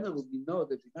 In general, we know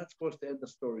that we're not supposed to end the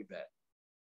story bad.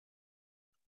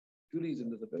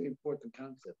 Judaism is a very important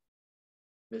concept.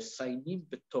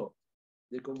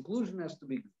 The conclusion has to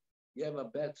be good. You have a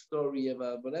bad story, you have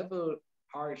a whatever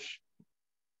harsh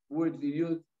word we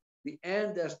use, the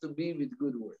end has to be with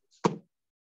good words.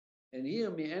 And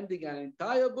here we're ending an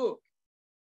entire book,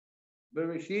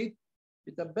 Bereshit,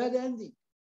 with a bad ending.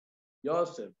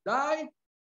 Yosef died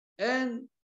and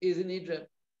is in Egypt.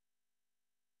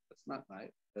 That's not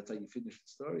nice. That's how you finish the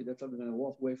story. That's how we're going to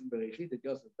walk away from Bereshit, that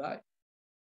Yosef died.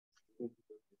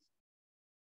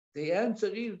 The answer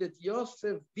is that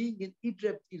Yosef being in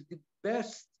Egypt is the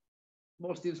best,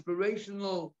 most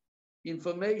inspirational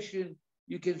information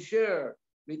you can share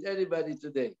with anybody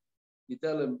today. You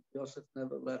tell him, Yosef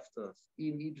never left us.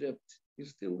 In Egypt, he's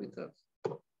still with us.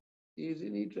 He's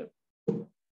in Egypt.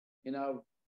 In our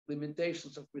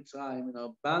limitations of Mitzrayim, in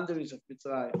our boundaries of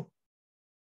Mitzrayim.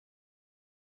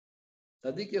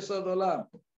 Tzaddik Yesod Olam.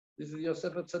 This is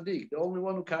Yosef Tzaddik, the only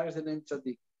one who carries the name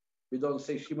Tzaddik. We don't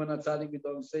say Shimon HaTzadik, we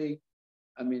don't say,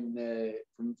 from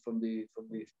the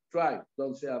tribe. We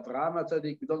don't say Avraham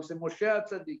HaTzadik, we don't say Moshe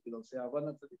HaTzadik, we don't say Aaron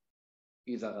HaTzadik.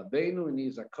 He's a Rabbeinu, and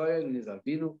he's a Kohen, and he's a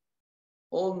Avinu.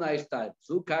 All nice types.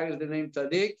 Who carries the name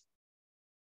Tzaddik?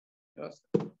 Yosef.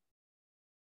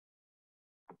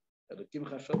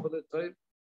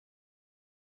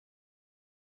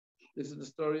 This is the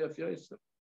story of Yosef.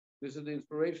 This is the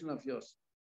inspiration of Yosef.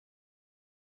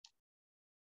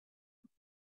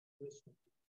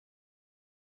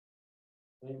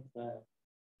 When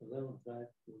tried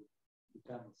to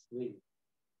become a slave,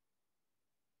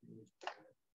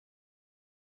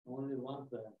 only one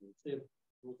tribe, Yosef.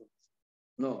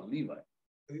 No, Levi.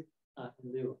 Levi.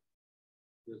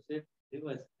 Yosef,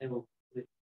 Levi is able to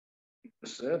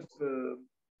Yosef,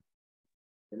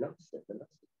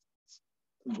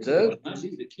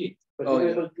 the kid. But Oh, you're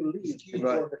yeah. able to leave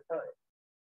before the time.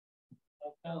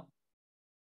 How come?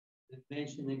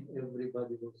 Mentioning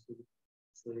everybody was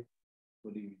slave.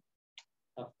 What do you mean?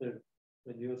 After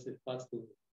when Yosef passed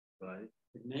away. Right.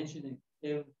 Mentioning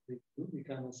every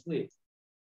become a slave.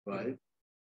 Right.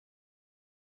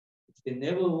 They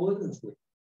never wasn't slave.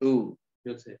 Who?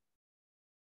 Yosef.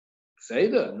 Say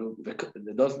that. No,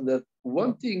 that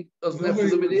one thing doesn't have to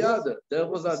do with the other. There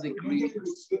was a decree.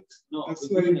 No,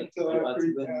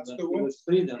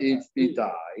 If he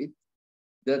died,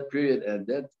 that period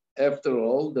ended. After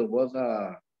all, there was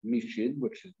a mission,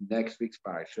 which is next week's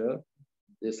Parsha.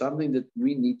 There's something that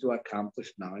we need to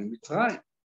accomplish now in Mitzrayim.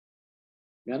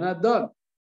 We are not done.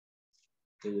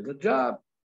 There is a job.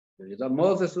 There is a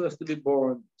Moses who has to be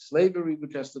born, slavery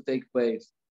which has to take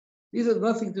place. These have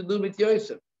nothing to do with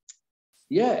Yosef.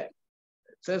 Yeah, it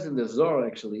says in the Zohar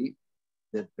actually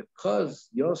that because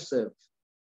Yosef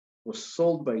was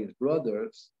sold by his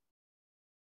brothers,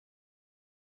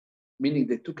 meaning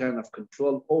they took kind of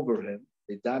control over him,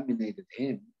 they dominated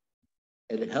him,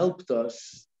 it helped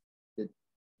us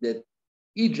that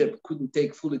Egypt couldn't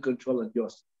take fully control of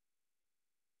Yosef,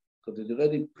 because it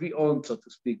already pre-owned, so to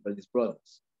speak, by his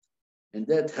brothers. And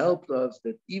that helped us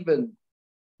that even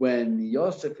when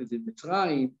Yosef is in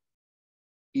Mitzrayim,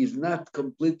 he's not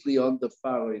completely under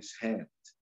Pharaoh's hand.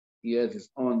 He has his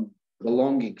own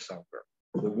belonging somewhere,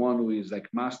 the one who is like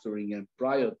mastering him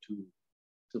prior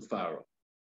to Pharaoh.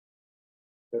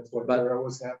 That's why Torah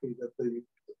was happy that the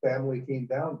family came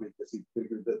down, because he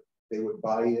figured that they would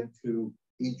buy into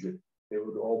Egypt. They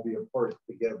would all be a part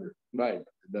together. Right,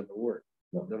 it never worked.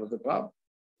 No. That was the problem.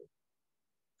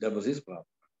 That was his problem.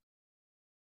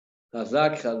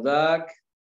 Chazak,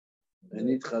 and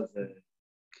it chazak.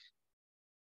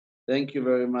 Thank you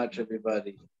very much,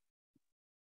 everybody.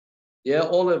 Yeah,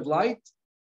 all have light?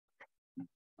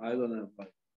 I don't have light.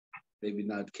 Maybe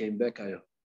not came back, I hope.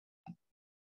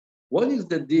 What is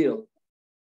the deal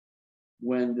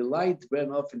when the light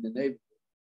went off in the neighborhood?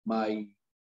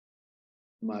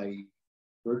 My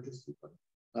Emergency fund.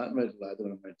 not red light, I don't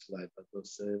know red light, but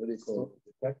was what do you call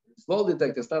it? Smoke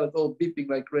detector started all beeping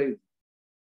like crazy.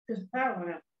 Because the power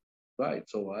went out. Right,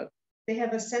 so what? They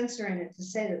have a sensor in it to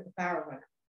say that the power went out.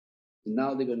 And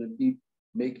now they're gonna be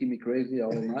making me crazy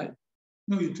all night.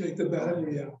 No, you take the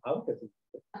battery out.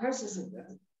 Ours isn't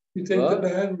good. You take What? the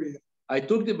battery out. I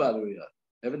took the battery out.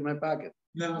 I have it in my pocket.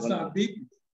 Now it's not beeping.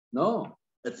 No,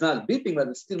 it's not beeping, but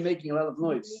it's still making a lot of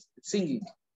noise. It's singing.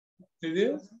 It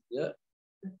is? Yeah.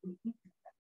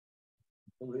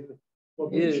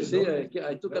 Yeah, see,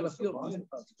 I took a few.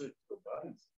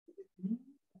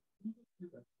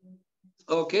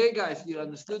 Okay, guys, you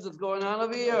understood what's going on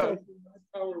over here?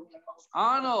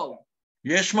 Arnold.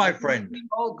 Yes, my friend.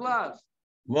 Whole class.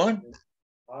 What?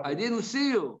 I didn't see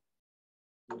you.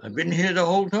 I've been here the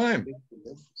whole time.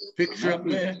 Picture up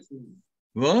there.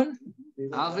 What?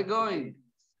 How's it going?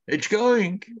 It's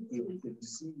going.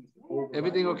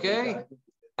 Everything okay?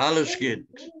 Alles geht.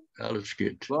 Alles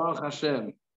geht. Baruch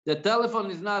Hashem. The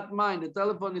telephone is not mine. The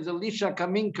telephone is Alicia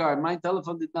Kaminkar. My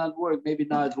telephone did not work. Maybe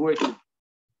now it's working.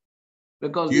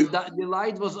 Because the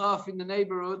light was off in the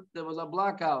neighborhood. There was a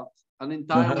blackout. An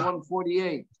entire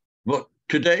 148. What,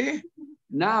 today?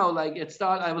 Now, like it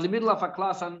started, I was in the middle of a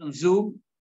class on Zoom,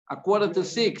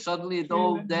 5:45. Suddenly it's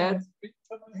all dead.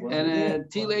 And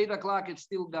till 8 o'clock, it's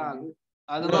still gone.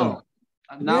 I don't know.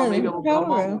 And now maybe I will come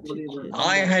home.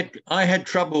 I had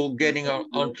trouble getting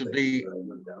onto the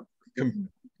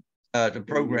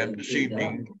program this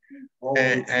evening,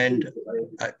 and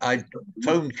I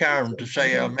phoned Karen to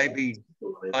say maybe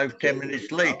 5-10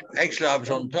 minutes late. Actually, I was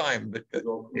on time, but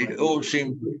it all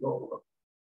seemed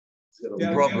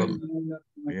a problem.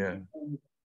 Yeah.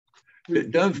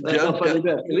 Don't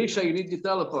Alicia, you need your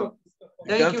telephone.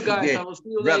 Thank you, guys. I will see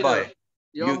you later. Rabbi,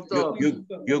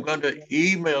 you're going to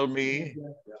email me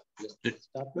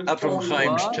Avram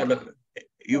Chaim's telephone.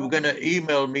 You were going to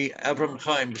email me Avram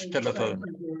Chaim's telephone.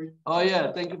 Oh,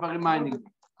 yeah. Thank you for reminding me.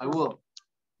 I will.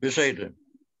 Beseder.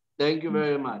 Thank you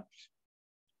very much.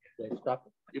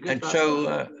 And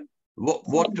so,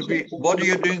 what are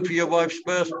you doing for your wife's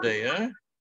birthday, huh?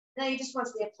 No, you just want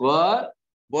to get. What?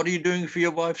 What are you doing for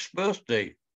your wife's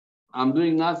birthday? I'm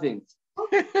doing nothing.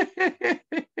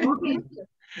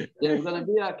 There's going to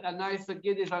be a nice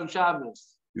Kiddush on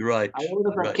Shabbos. Right. I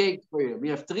ordered a cake for you. We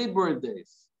have 3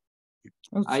 birthdays.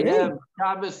 Okay. I have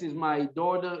Shabbos is my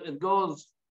daughter. It goes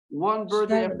one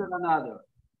birthday after another.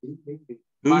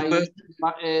 My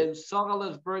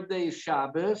Sorala's birthday is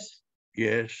Shabbos.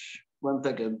 Yes. 1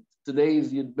 second. Today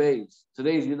is Yud Beis.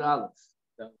 Today is Yud Aleph.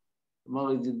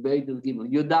 Tomorrow is Yud Beis and Gimel.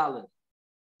 Yud Aleph.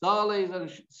 Sorala is on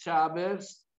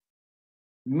Shabbos.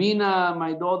 Mina,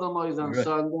 my daughter-in-law, is on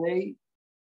Sunday.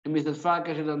 And Mrs.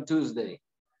 Farkash is on Tuesday.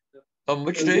 On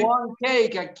which day? One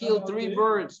cake, I killed 3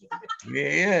 birds.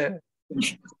 Yeah.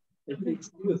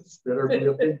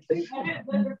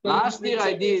 Last year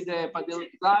I did, but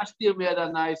last year we had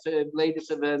a nice ladies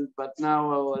event, but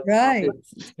now Right.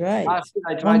 Last year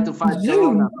I tried to fight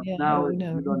Corona, but now we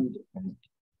don't need it.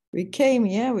 We came.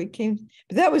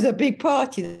 But that was a big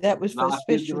party. That was for a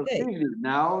special day.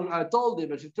 Now I told her,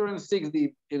 but she turned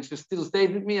 60 and she still stays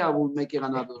with me. I will make her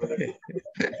another.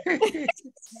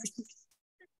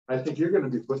 I think you're going to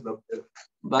be putting up there.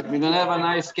 But we're gonna have a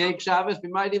nice cake Shabbos. We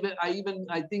might even.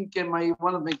 I think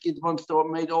one of my kids wants to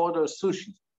order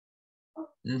sushi.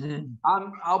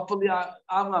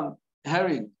 I'm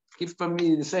herring. Give for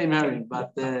me the same herring,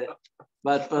 but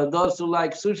for those who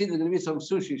like sushi, there's gonna be some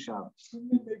sushi Shabbos.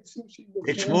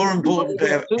 It's more important to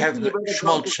have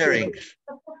schmaltz herrings.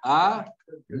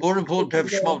 More important to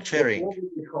have schmaltz herring.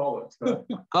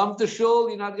 Come to shul,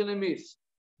 you're not gonna miss.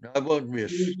 I won't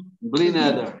miss. Bli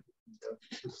neder.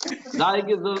 Sei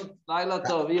gesund, Laila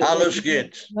Tov. Alles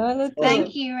geht.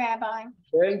 Thank you, Rabbi.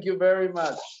 Thank you very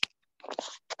much.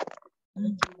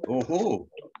 Oh.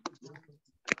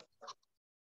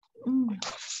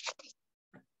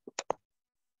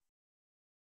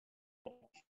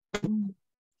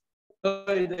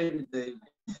 Sorry, David.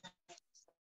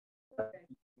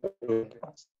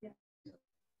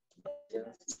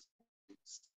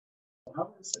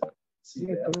 How is it? See,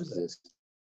 that was this.